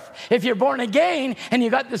birth, if you're born again and you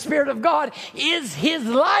got the Spirit of God, is His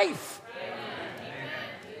life.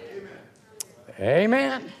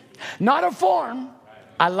 Amen. Not a form,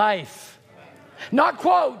 a life. Not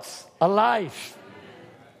quotes, a life.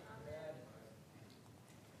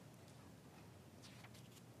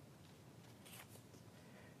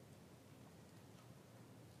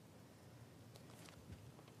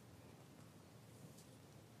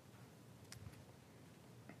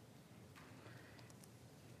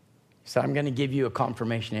 So I'm going to give you a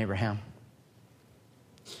confirmation, Abraham.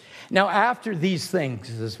 Now, after these things,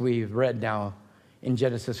 as we've read now in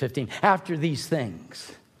Genesis 15, after these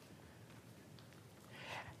things,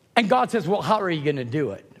 and God says, well, how are you going to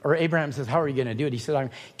do it? Or Abraham says, how are you going to do it? He said,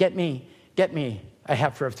 get me a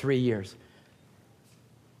heifer of 3 years.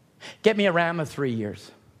 Get me a ram of 3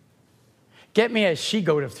 years. Get me a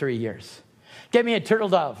she-goat of 3 years. Get me a turtle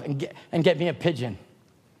dove and get me a pigeon.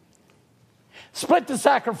 Split the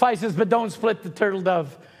sacrifices, but don't split the turtle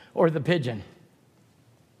dove or the pigeon.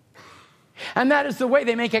 And that is the way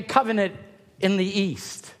they make a covenant in the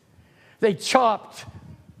East. They chopped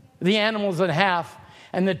the animals in half,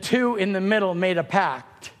 and the two in the middle made a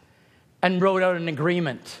pact and wrote out an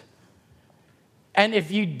agreement. And if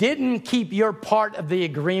you didn't keep your part of the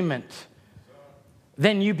agreement,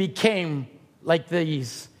 then you became like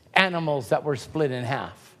these animals that were split in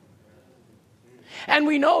half. And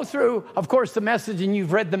we know through, of course, the message, and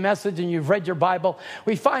you've read the message and you've read your Bible,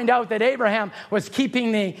 we find out that Abraham was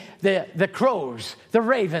keeping the crows, the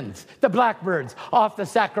ravens, the blackbirds off the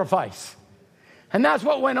sacrifice. And that's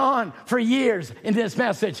what went on for years in this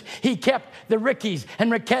message. He kept the Rickies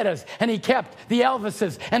and Rickettas, and he kept the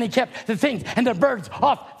Elvises, and he kept the things and the birds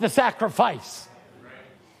off the sacrifice.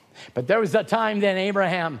 But there was a time then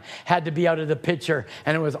Abraham had to be out of the picture,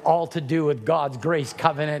 and it was all to do with God's grace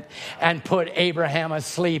covenant and put Abraham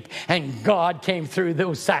asleep. And God came through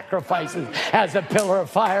those sacrifices as a pillar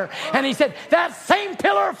of fire. And he said, that same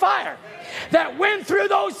pillar of fire that went through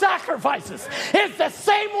those sacrifices is the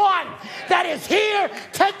same one that is here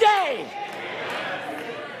today.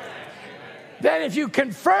 Then if you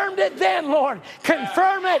confirmed it then, Lord,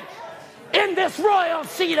 confirm it in this royal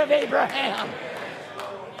seed of Abraham.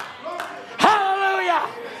 Hallelujah.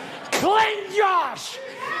 Claim Josh.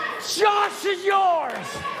 Josh is yours.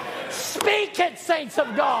 Speak it, saints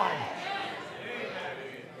of God.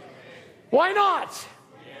 Why not?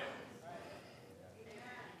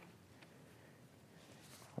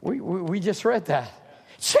 We just read that.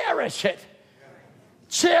 Cherish it.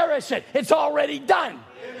 Cherish it. It's already done.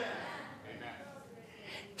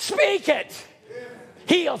 Speak it.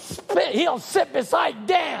 He'll sit beside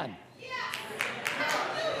Dan.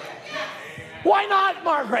 Why not,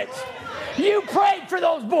 Margaret? You prayed for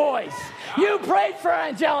those boys. You prayed for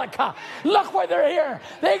Angelica. Look where they're here.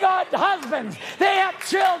 They got husbands. They have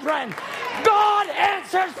children. God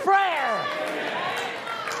answers prayer.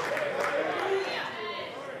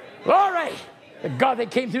 Glory. The God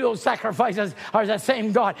that came through those sacrifices are the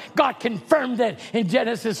same God. God confirmed it in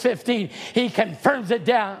Genesis 15. He confirms it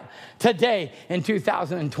down today in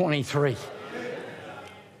 2023.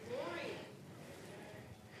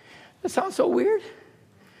 That sounds so weird.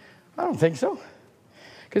 I don't think so.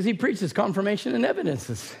 Because he preaches confirmation and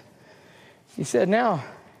evidences. He said,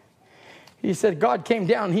 God came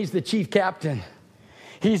down. He's the chief captain.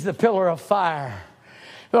 He's the pillar of fire.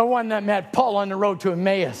 The one that met Paul on the road to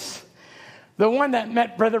Emmaus. The one that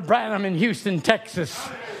met Brother Branham in Houston, Texas.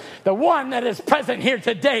 The one that is present here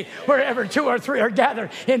today, wherever 2 or 3 are gathered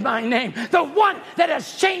in my name. The one that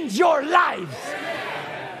has changed your lives.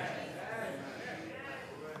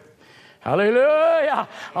 Hallelujah.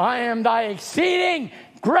 I am thy exceeding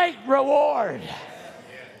great reward.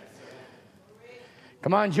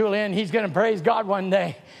 Come on, Julian. He's going to praise God one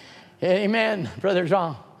day. Amen, Brother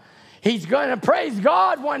Jean. He's going to praise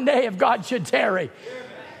God one day if God should tarry.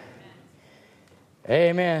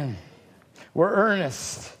 Amen. We're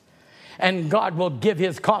earnest. And God will give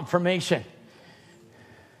his confirmation.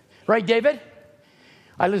 Right, David?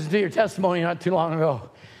 I listened to your testimony not too long ago.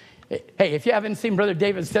 Hey, if you haven't seen Brother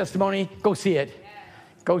David's testimony, go see it.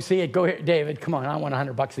 Go see it. Go here. David, come on. I want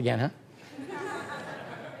 $100 again, huh?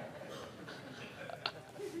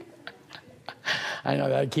 I know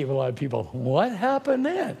that'd keep a lot of people. What happened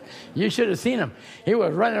then? You should have seen him. He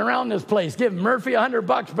was running around this place, giving Murphy $100,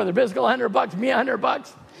 Brother Biscoe $100, me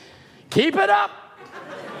 $100. Keep it up.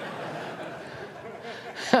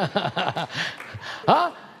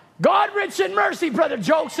 Huh? God rich in mercy, Brother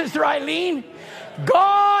Joe, Sister Eileen.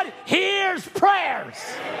 God hears prayers.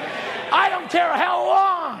 I don't care how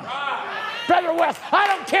long. Brother West, I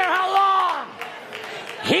don't care how long.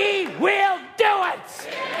 He will do it.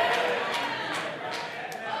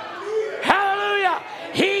 Hallelujah.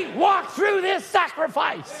 He walked through this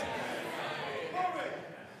sacrifice.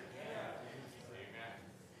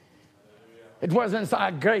 It wasn't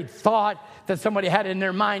a great thought that somebody had in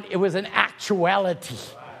their mind. It was an actuality.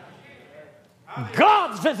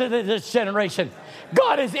 God's visited this generation.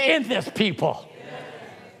 God is in this people.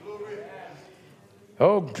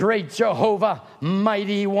 Oh, great Jehovah,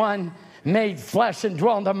 mighty one, made flesh and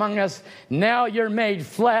dwelt among us. Now you're made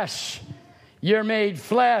flesh. You're made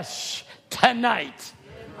flesh tonight.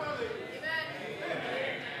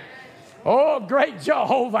 Oh, great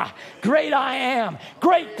Jehovah, great I am,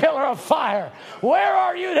 great pillar of fire. Where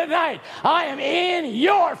are you tonight? I am in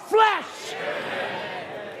your flesh.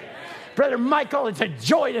 Brother Michael, it's a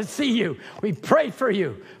joy to see you. We pray for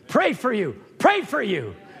you, pray for you, pray for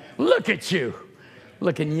you. Look at you,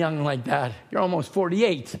 looking young like that. You're almost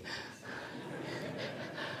 48.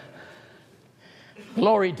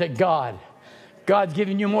 Glory to God. God's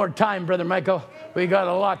giving you more time, Brother Michael. We got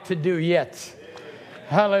a lot to do yet.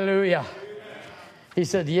 Hallelujah. He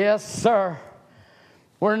said, yes, sir.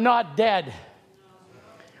 We're not dead.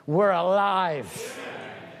 We're alive.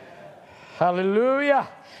 Hallelujah.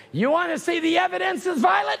 You want to see the evidences,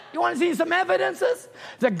 Violet? You want to see some evidences?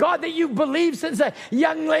 The God that you believe since a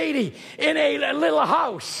young lady in a little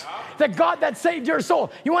house. The God that saved your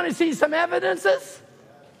soul. You want to see some evidences?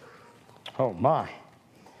 Oh, my.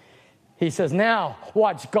 He says, now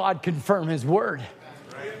watch God confirm his word.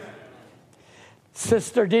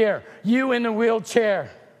 Sister dear, you in the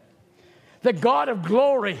wheelchair, the God of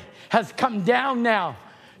glory has come down now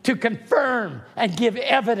to confirm and give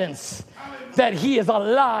evidence that he is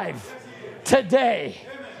alive today.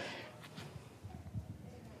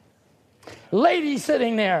 Lady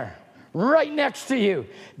sitting there right next to you,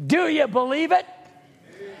 do you believe it?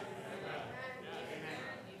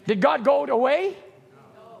 Did God go away?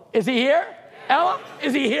 Is he here? Ella,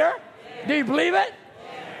 is he here? Do you believe it?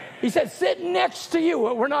 He said, sit next to you.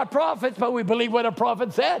 We're not prophets, but we believe what a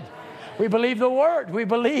prophet said. We believe the word. We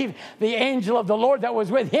believe the angel of the Lord that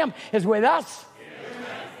was with him is with us.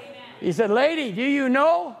 He said, lady, do you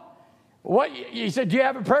know what? He said, do you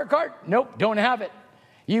have a prayer card? Nope, don't have it.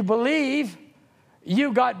 You believe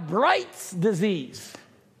you got Bright's disease.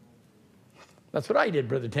 That's what I did,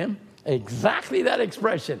 Brother Tim. Exactly that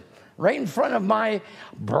expression. Right in front of my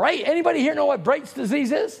Bright. Anybody here know what Bright's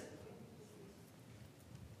disease is?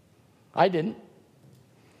 I didn't.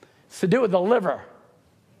 It's to do with the liver.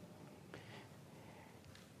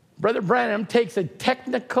 Brother Branham takes a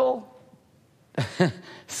technical,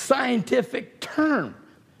 scientific term.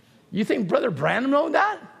 You think Brother Branham knows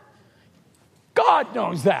that? God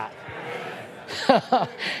knows that.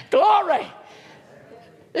 Glory.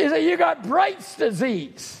 He said, you got Bright's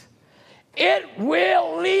disease. It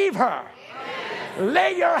will leave her.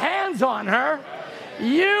 Lay your hands on her.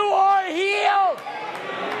 You are healed.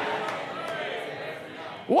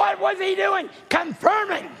 What was he doing?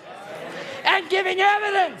 Confirming and giving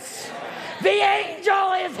evidence. The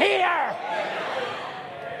angel is here.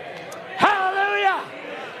 Hallelujah.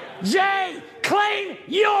 Jay, claim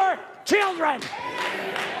your children.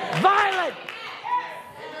 Violet,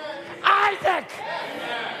 Isaac,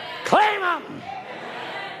 claim them.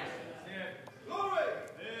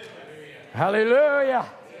 Hallelujah.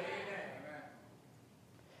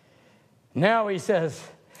 Now he says,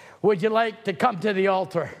 would you like to come to the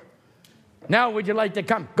altar? Now would you like to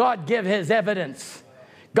come? God gave his evidence.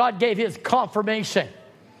 God gave his confirmation.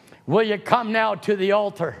 Will you come now to the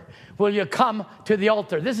altar? Will you come to the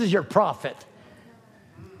altar? This is your prophet.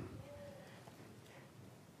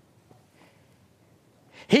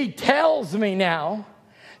 He tells me now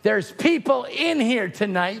there's people in here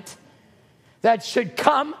tonight that should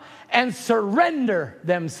come and surrender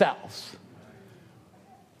themselves.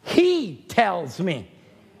 He tells me.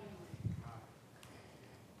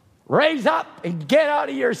 Raise up and get out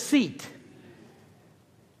of your seat.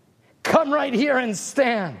 Come right here and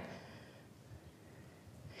stand.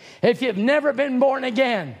 If you've never been born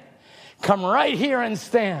again, come right here and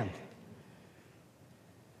stand.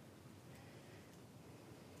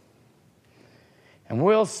 And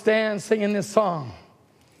we'll stand singing this song.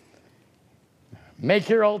 Make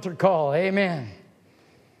your altar call. Amen.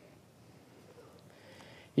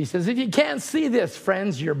 He says, if you can't see this,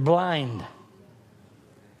 friends, you're blind.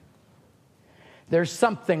 There's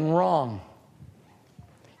something wrong.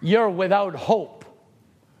 You're without hope.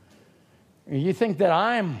 You think that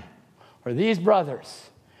I'm, or these brothers,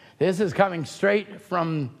 This is coming straight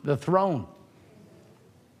from the throne.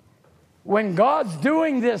 When God's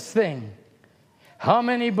doing this thing, how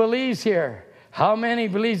many believes here? How many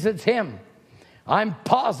believes it's Him? I'm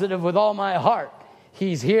positive with all my heart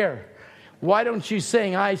He's here. Why don't you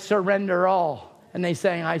sing, I surrender all? And they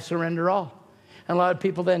sang, I surrender all. And a lot of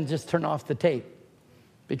people then just turn off the tape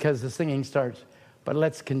because the singing starts. But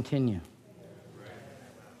let's continue.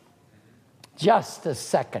 Just a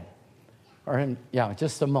second.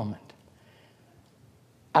 Just a moment.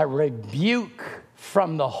 A rebuke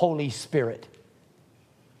from the Holy Spirit.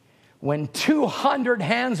 When 200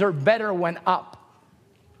 hands or better went up.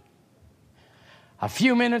 A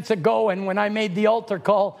few minutes ago, and when I made the altar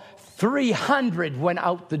call, 300 went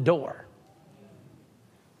out the door.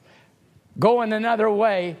 Going another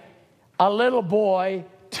way, a little boy,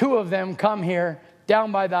 2 of them come here,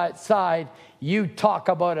 down by that side. You talk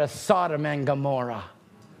about a Sodom and Gomorrah.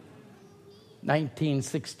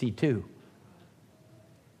 1962.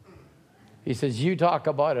 He says, you talk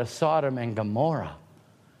about a Sodom and Gomorrah.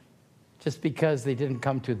 Just because they didn't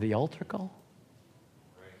come to the altar call?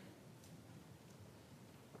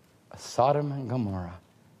 A Sodom and Gomorrah.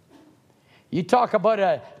 You talk about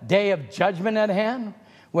a day of judgment at hand,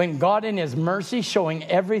 when God in His mercy showing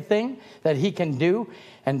everything that He can do,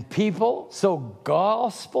 and people so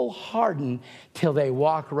gospel hardened till they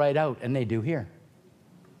walk right out, and they do here.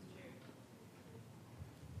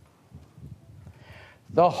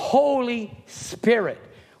 The Holy Spirit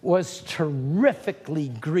was terrifically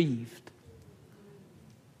grieved.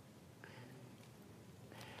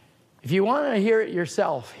 If you want to hear it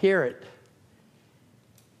yourself, hear it.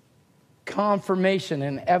 Confirmation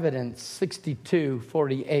and Evidence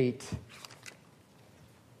 62:48,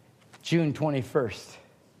 June 21st.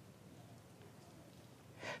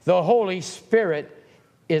 The Holy Spirit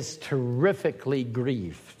is terrifically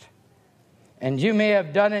grieved. And you may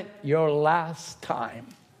have done it your last time.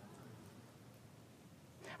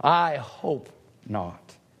 I hope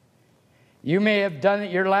not. You may have done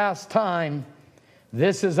it your last time.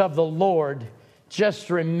 This is of the Lord.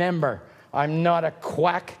 Just remember, I'm not a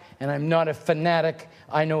quack and I'm not a fanatic.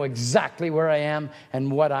 I know exactly where I am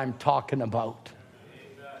and what I'm talking about.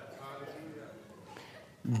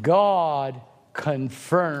 God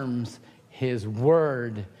confirms His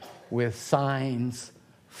word with signs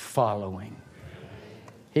following.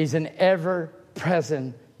 He's an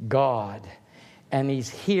ever-present God, and He's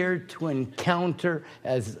here to encounter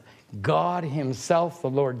as God Himself, the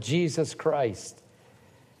Lord Jesus Christ,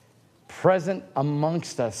 present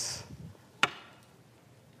amongst us.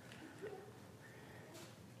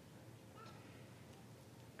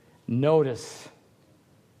 Notice,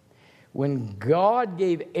 when God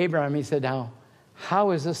gave Abraham, He said, now,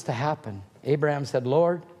 how is this to happen? Abraham said,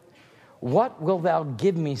 Lord, what wilt thou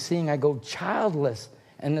give me, seeing I go childless,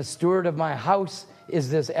 and the steward of my house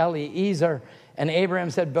is this Eliezer? And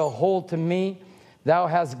Abraham said, behold, to me thou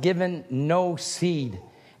hast given no seed,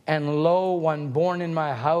 and lo, one born in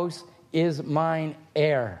my house is mine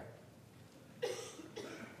heir.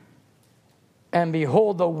 And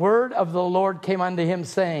behold, the word of the Lord came unto him,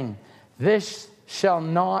 saying, this shall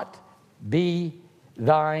not be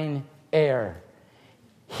thine heir.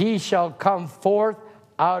 He shall come forth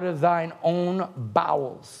out of thine own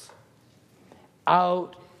bowels.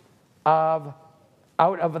 Out of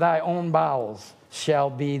thy own bowels shall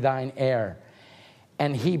be thine heir.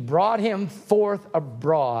 And he brought him forth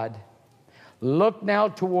abroad. Look now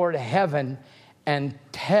toward heaven and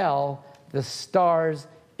tell the stars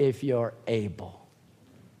if you're able.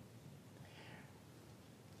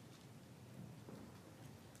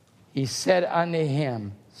 He said unto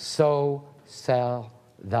him, so shall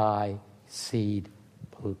thy seed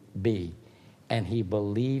be. And he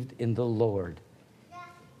believed in the Lord,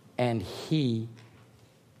 and he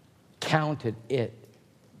counted it.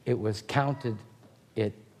 It was counted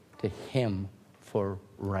it to him for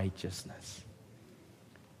righteousness.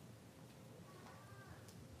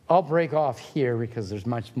 I'll break off here because there's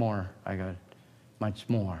much more. I got much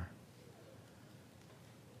more.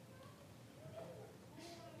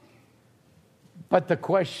 But the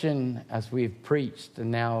question, as we've preached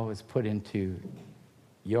and now is put into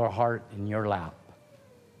your heart and your lap,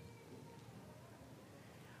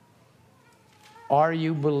 are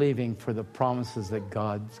you believing for the promises that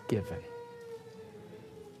God's given?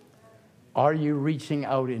 Are you reaching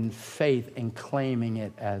out in faith and claiming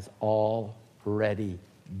it as already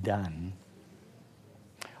done?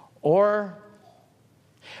 Or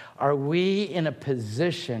are we in a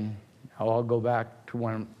position, I'll go back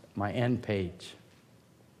to my end page,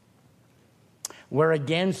 we're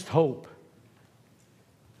against hope,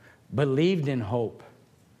 believed in hope,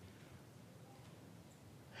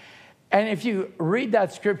 And if you read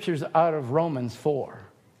that scriptures out of Romans 4,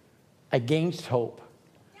 against hope,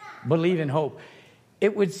 believe in hope,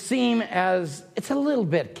 it would seem as, it's a little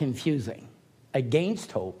bit confusing.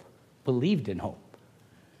 Against hope, believed in hope.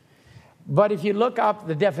 But if you look up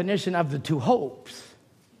the definition of the two hopes,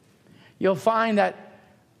 you'll find that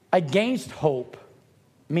against hope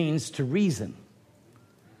means to reason.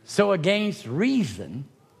 So against reason,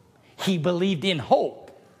 he believed in hope.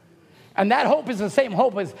 And that hope is the same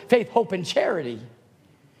hope as faith, hope, and charity,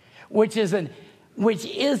 which is an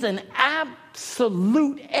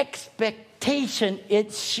absolute expectation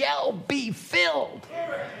it shall be filled.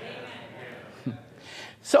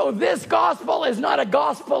 So this gospel is not a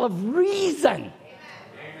gospel of reason.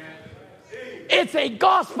 It's a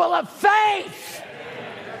gospel of faith.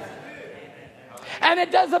 And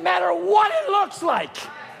it doesn't matter what it looks like.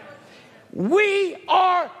 We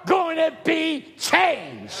are going to be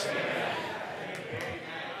changed.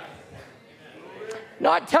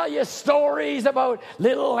 Not tell you stories about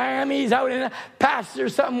little lammies out in a pasture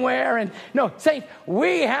somewhere. And no, saints,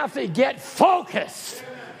 we have to get focused.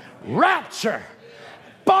 Rapture.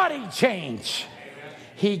 Body change.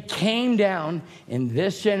 He came down in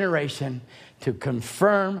this generation to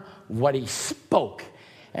confirm what he spoke.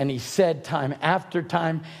 And he said time after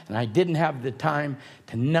time, and I didn't have the time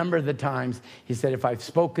to number the times. He said, if I've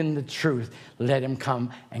spoken the truth, let him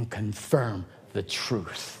come and confirm the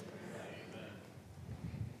truth.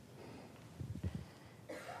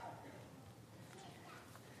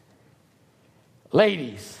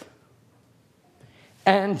 Ladies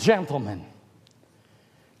and gentlemen,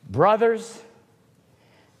 brothers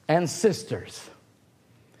and sisters,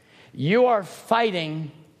 you are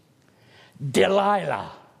fighting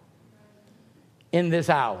Delilah in this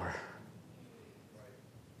hour.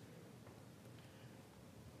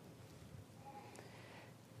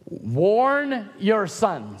 Warn your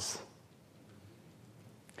sons.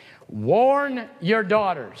 Warn your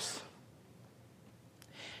daughters.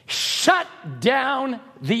 Shut down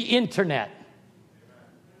the internet.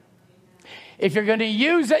 If you're going to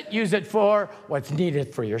use it for what's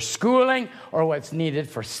needed for your schooling or what's needed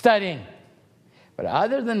for studying. But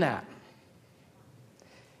other than that,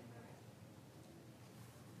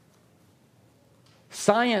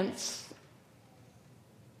 science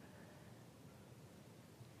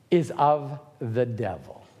is of the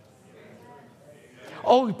devil.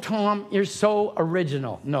 Oh, Tom, you're so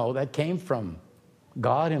original. No, that came from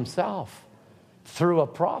God himself through a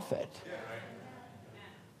prophet.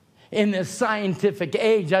 In this scientific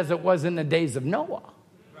age, as it was in the days of Noah.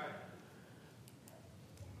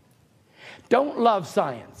 Don't love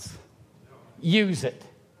science. Use it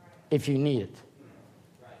if you need it.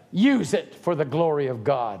 Use it for the glory of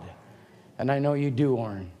God. And I know you do,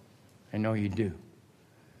 Orrin. I know you do.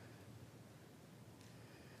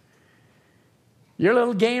 Your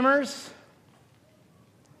little gamers.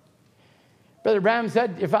 Brother Branham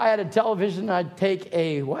said, if I had a television, I'd take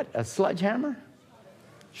a what? A sledgehammer?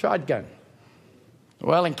 Shotgun.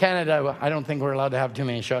 Well, in Canada, I don't think we're allowed to have too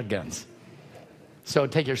many shotguns. So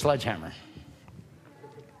take your sledgehammer.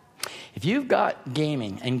 If you've got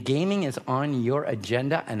gaming, and gaming is on your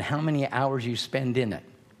agenda and how many hours you spend in it,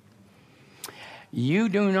 you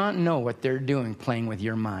do not know what they're doing playing with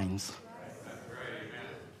your minds.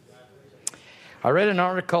 I read an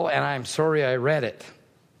article, and I'm sorry I read it.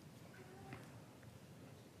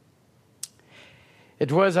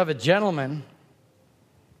 It was of a gentleman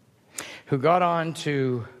who got on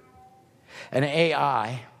to an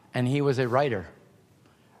AI, and he was a writer.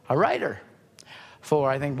 A writer for,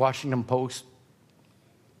 I think, Washington Post,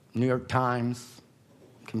 New York Times,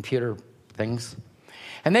 computer things.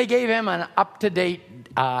 And they gave him an up-to-date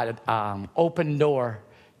open door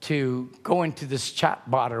to go into this chat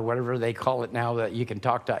bot or whatever they call it now, that you can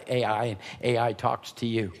talk to AI and AI talks to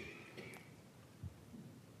you.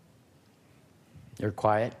 You're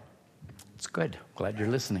quiet. It's good. Glad you're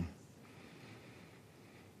listening.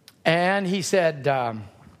 And he said,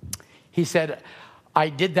 I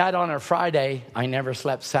did that on a Friday. I never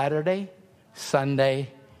slept Saturday,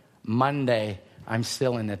 Sunday, Monday. I'm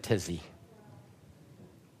still in a tizzy.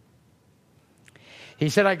 He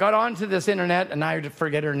said, I got onto this internet, and I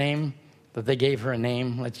forget her name, but they gave her a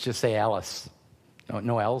name. Let's just say Alice.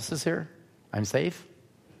 No Alice is here? I'm safe?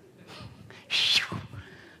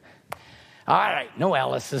 All right, no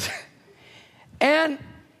Alice is. And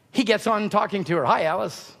he gets on talking to her. Hi,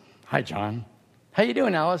 Alice. Hi, John. How you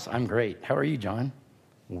doing, Alice? I'm great. How are you, John?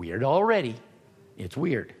 Weird already. It's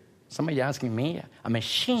weird. Somebody asking me, a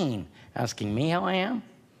machine asking me how I am?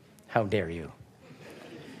 How dare you?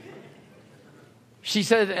 She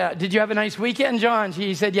said, did you have a nice weekend, John?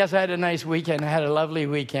 He said, yes, I had a nice weekend. I had a lovely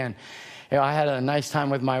weekend. I had a nice time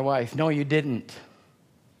with my wife. No, you didn't.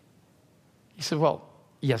 He said, well,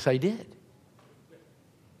 yes, I did.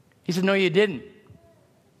 He said, no, you didn't.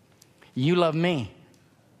 You love me,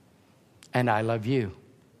 and I love you.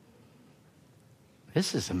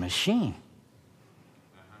 This is a machine.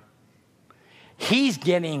 He's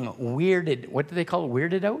getting weirded. What do they call it?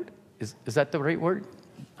 Weirded out? Is that the right word?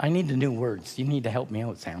 I need the new words. You need to help me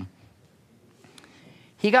out, Sam.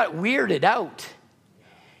 He got weirded out.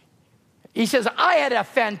 He says, I had a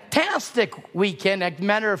fantastic weekend. As a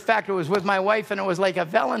matter of fact, it was with my wife, and it was like a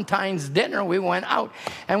Valentine's dinner. We went out,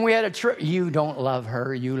 and we had a trip. You don't love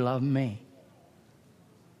her. You love me.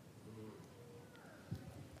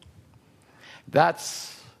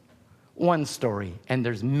 That's one story, and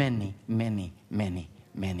there's many, many, many,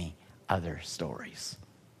 many other stories.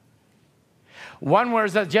 One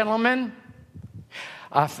was a gentleman,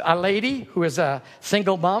 a lady who was a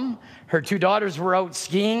single mom. Her two daughters were out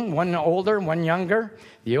skiing, one older, one younger.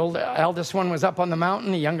 The eldest one was up on the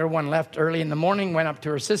mountain. The younger one left early in the morning, went up to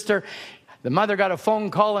her sister. The mother got a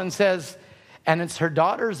phone call and says, and it's her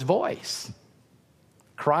daughter's voice,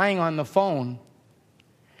 crying on the phone,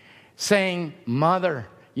 saying, Mother,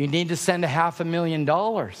 you need to send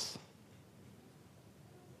 $500,000.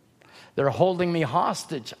 They're holding me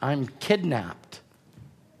hostage. I'm kidnapped.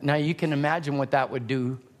 Now you can imagine what that would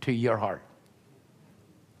do to your heart.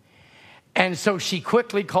 And so she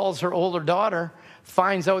quickly calls her older daughter,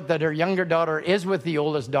 finds out that her younger daughter is with the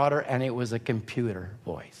oldest daughter, and it was a computer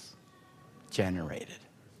voice generated.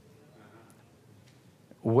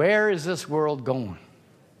 Where is this world going?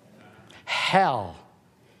 Hell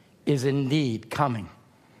is indeed coming.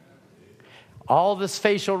 All this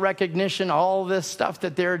facial recognition, all this stuff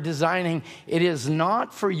that they're designing, it is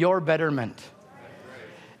not for your betterment.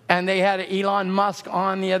 And they had Elon Musk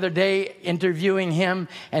on the other day interviewing him,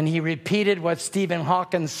 and he repeated what Stephen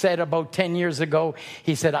Hawking said about 10 years ago.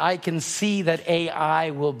 He said, I can see that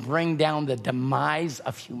AI will bring down the demise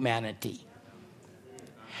of humanity.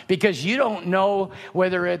 Because you don't know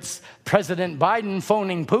whether it's President Biden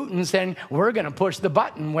phoning Putin saying, we're going to push the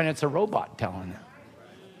button when it's a robot telling them.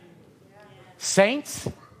 Saints,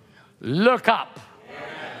 look up.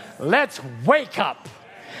 Let's wake up.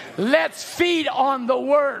 Let's feed on the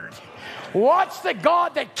word. Watch the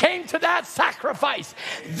God that came to that sacrifice.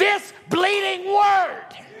 This bleeding word.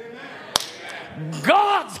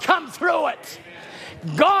 God's come through it.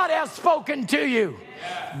 God has spoken to you.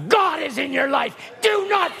 God is in your life. Do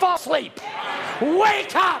not fall asleep.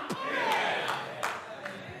 Wake up.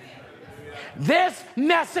 This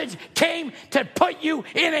message came to put you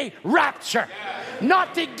in a rapture,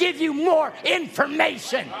 not to give you more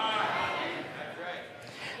information.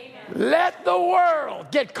 Let the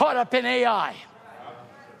world get caught up in AI.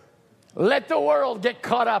 Let the world get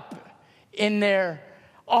caught up in their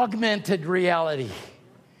augmented reality.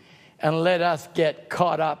 And let us get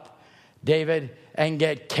caught up, David, and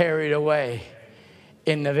get carried away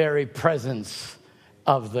in the very presence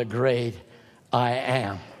of the great I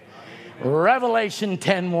am. Revelation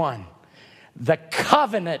 10:1. The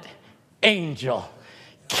covenant angel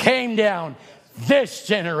came down this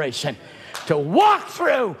generation to walk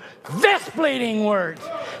through this bleeding word,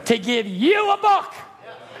 to give you a book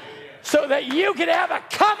so that you could have a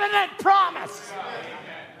covenant promise.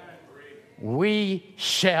 We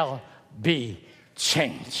shall be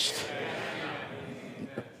changed.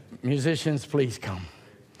 Musicians, please come.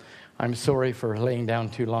 I'm sorry for laying down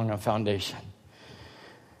too long a foundation.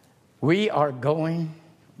 We are going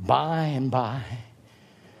by and by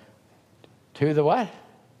to the what?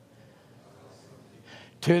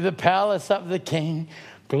 To the palace of the King.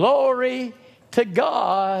 Glory to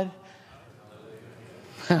God.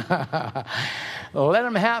 Let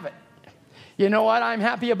him have it. You know what I'm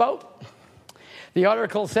happy about? The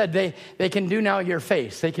article said they can do now your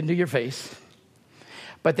face. They can do your face.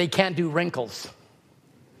 But they can't do wrinkles.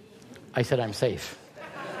 I said I'm safe.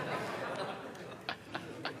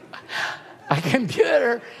 A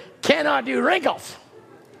computer cannot do wrinkles.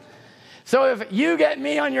 So if you get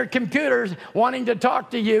me on your computers wanting to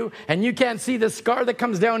talk to you and you can't see the scar that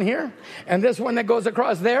comes down here and this one that goes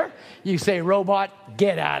across there, you say, robot,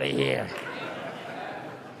 get out of here.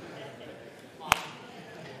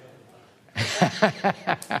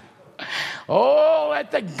 Oh,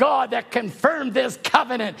 let the God that confirmed this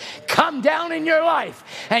covenant come down in your life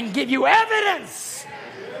and give you evidence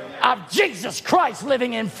of Jesus Christ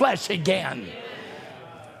living in flesh again.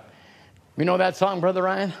 You know that song, Brother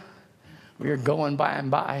Ryan? We are going by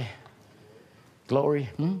and by. Glory.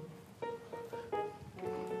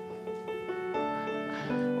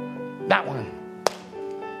 That one.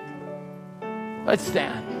 Let's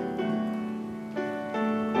stand.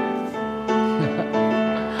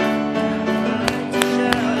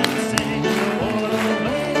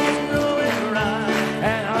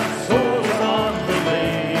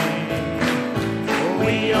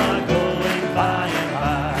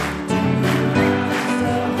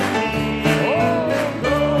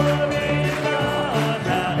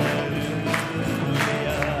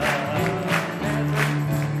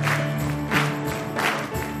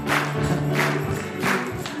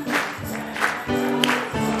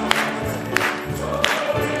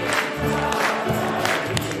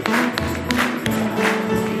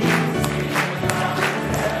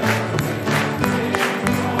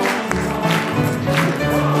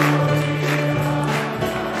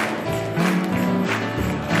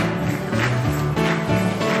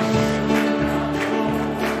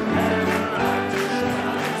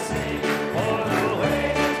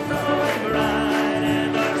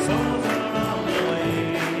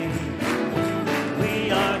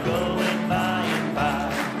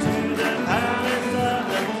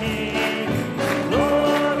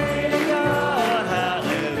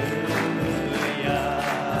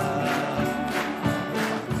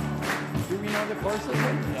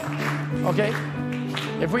 Okay?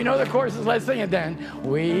 If we know the choruses, let's sing it then.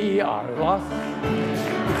 We are lost.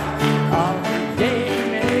 Our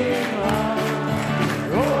gaming love.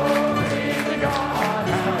 Glory to God.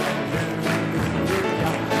 Hallelujah.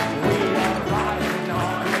 We are riding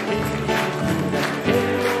on the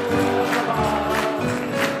hill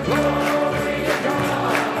above. Glory to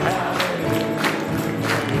God. Hallelujah.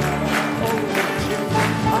 Oh, the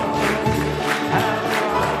children of have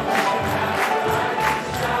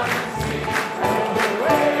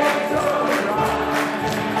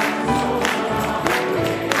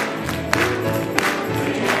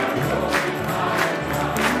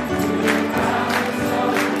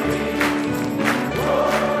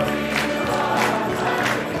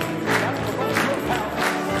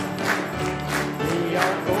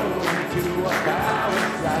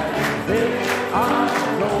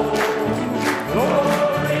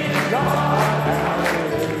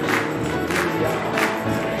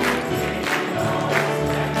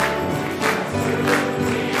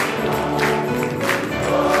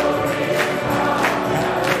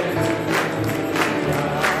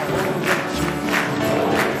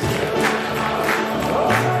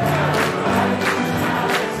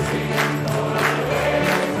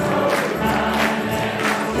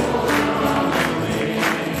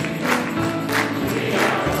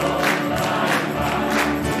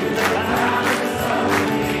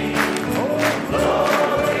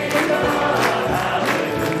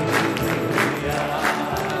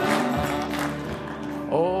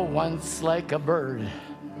like a bird.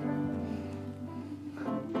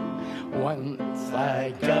 Once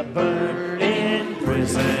like a bird in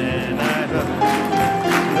prison, I heard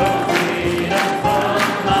the freedom from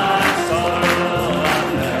my sorrow I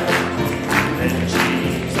left. Then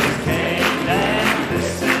Jesus came and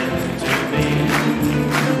listened to me.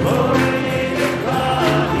 Glory to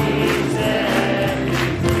God, He set me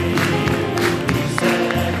free. He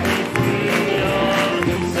set me free, oh,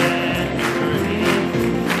 He set me free.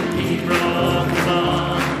 He broke the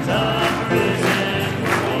bonds of prison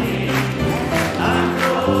for me. I'm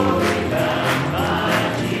glory bound by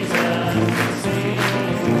Jesus to see.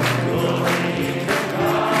 Glory to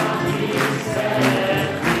God, He set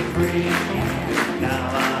me free. Now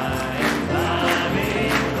I am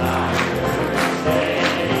climbing higher,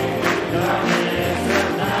 staying darkness of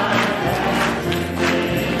night has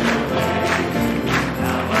drifted away.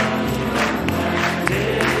 Now I'm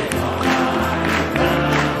planted on higher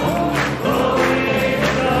ground. Glory to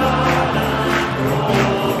God, I'm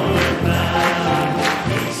going bound.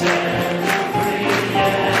 He set me free,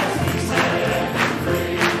 yes, He set me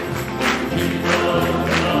free. He broke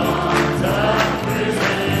the bonds of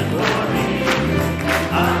prison for me.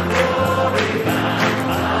 I'm glory bound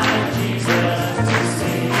by Jesus to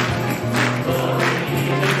see. Glory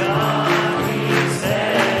to God, He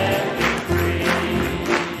set me free.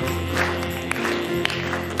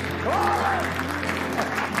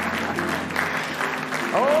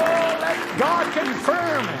 Oh, let God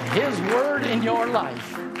confirm His word in your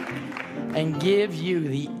life and give you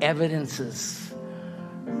the evidences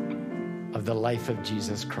of the life of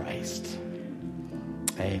Jesus Christ.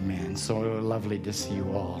 Amen. So lovely to see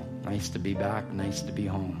you all. Nice to be back. Nice to be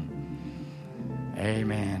home.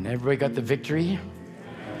 Amen. Everybody got the victory?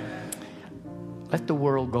 Let the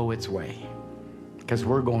world go its way, because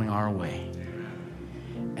we're going our way.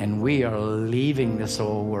 And we are leaving this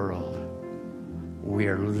old world. We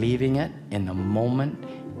are leaving it in the moment,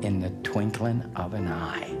 in the twinkling of an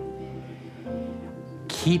eye.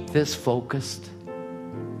 Keep this focused.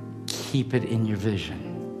 Keep it in your vision.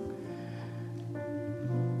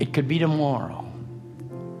 It could be tomorrow.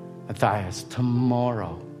 Matthias,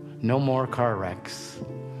 tomorrow. No more car wrecks.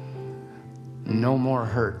 No more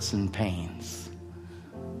hurts and pains.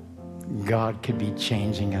 God could be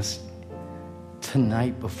changing us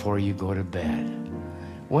tonight before you go to bed.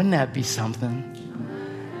 Wouldn't that be something?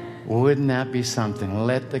 Wouldn't that be something?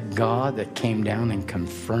 Let the God that came down and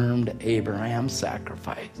confirmed Abraham's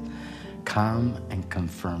sacrifice come and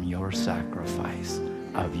confirm your sacrifice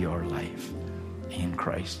of your life in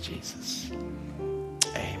Christ Jesus.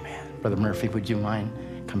 Amen. Brother Murphy, would you mind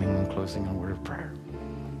coming and closing a word of prayer?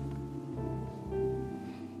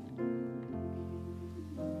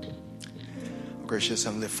 Gracious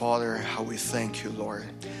Heavenly Father, how we thank you, Lord.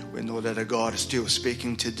 We know that a God is still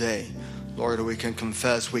speaking today. Lord, we can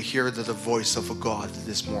confess we hear the voice of a God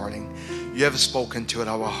this morning. You have spoken to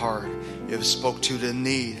our heart. You have spoke to the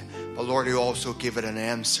need. But Lord, you also give it an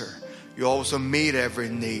answer. You also meet every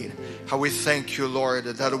need. How we thank you, Lord,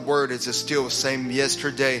 that word is still the same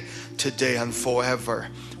yesterday, today, and forever.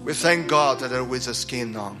 We thank God that it is a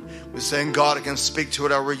skin on. We thank God it can speak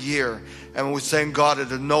to our ear. And we thank God that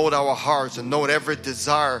it knows our hearts and knows every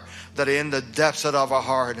desire that is in the depths of our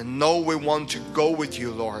heart. And know we want to go with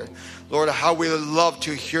you, Lord. Lord, how we love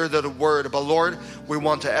to hear that word. But Lord, we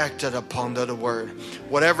want to act upon that word.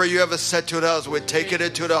 Whatever you have said to us, we take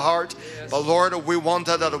it to the heart. But Lord, we want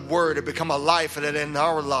that word to become a life in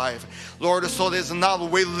our life. Lord, so it's not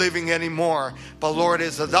we living anymore. But Lord,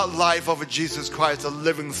 it's that life of Jesus Christ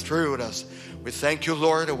living through us. We thank you,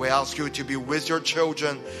 Lord. We ask you to be with your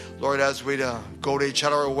children. Lord, as we go to each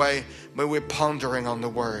other away, may we pondering on the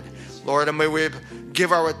word. Lord, and may we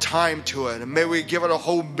give our time to it. And may we give it a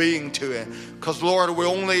whole being to it. Because, Lord, we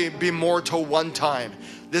only be mortal one time.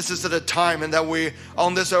 This is the time and that we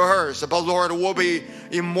on this earth. But, Lord, we'll be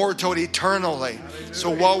immortal eternally.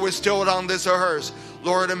 So while we're still on this earth,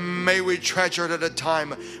 Lord, may we treasure it at a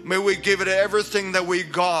time. May we give it everything that we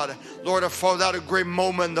got. Lord, for that great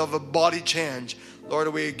moment of a body change. Lord,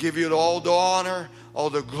 we give you all the honor, all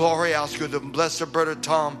the glory. I ask you to bless the brother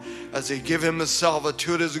Tom as he give himself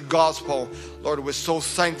to this gospel. Lord, we're so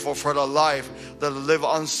thankful for the life that live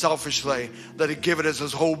unselfishly, that he give it as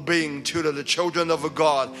his whole being to the children of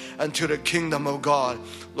God and to the kingdom of God.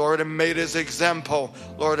 Lord, and may this example,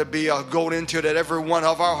 Lord, to be going into that every one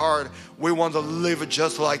of our heart. We want to live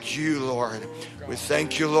just like you, Lord. We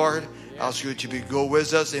thank you, Lord. I ask you to be go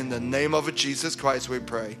with us in the name of Jesus Christ, we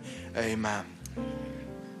pray. Amen.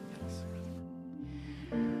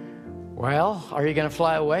 Well, are you going to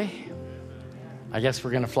fly away? I guess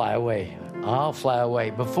we're going to fly away. I'll fly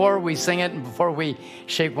away. Before we sing it and before we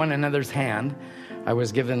shake one another's hand, I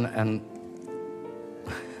was given a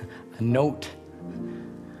note.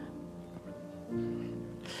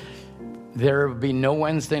 There will be no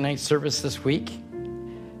Wednesday night service this week.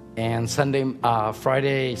 And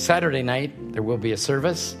Saturday night, there will be a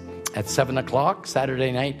service at 7 o'clock.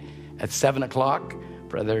 Saturday night at 7 o'clock.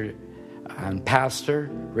 Brother and Pastor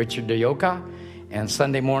Richard Deyoka, and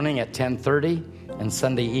Sunday morning at 10:30, and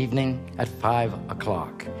Sunday evening at 5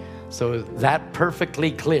 o'clock. So that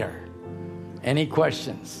perfectly clear. Any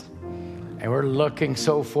questions? And we're looking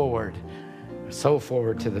so forward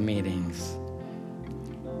to the meetings.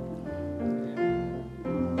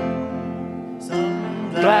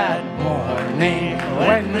 Some glad morning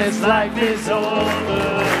when this life is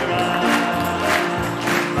over.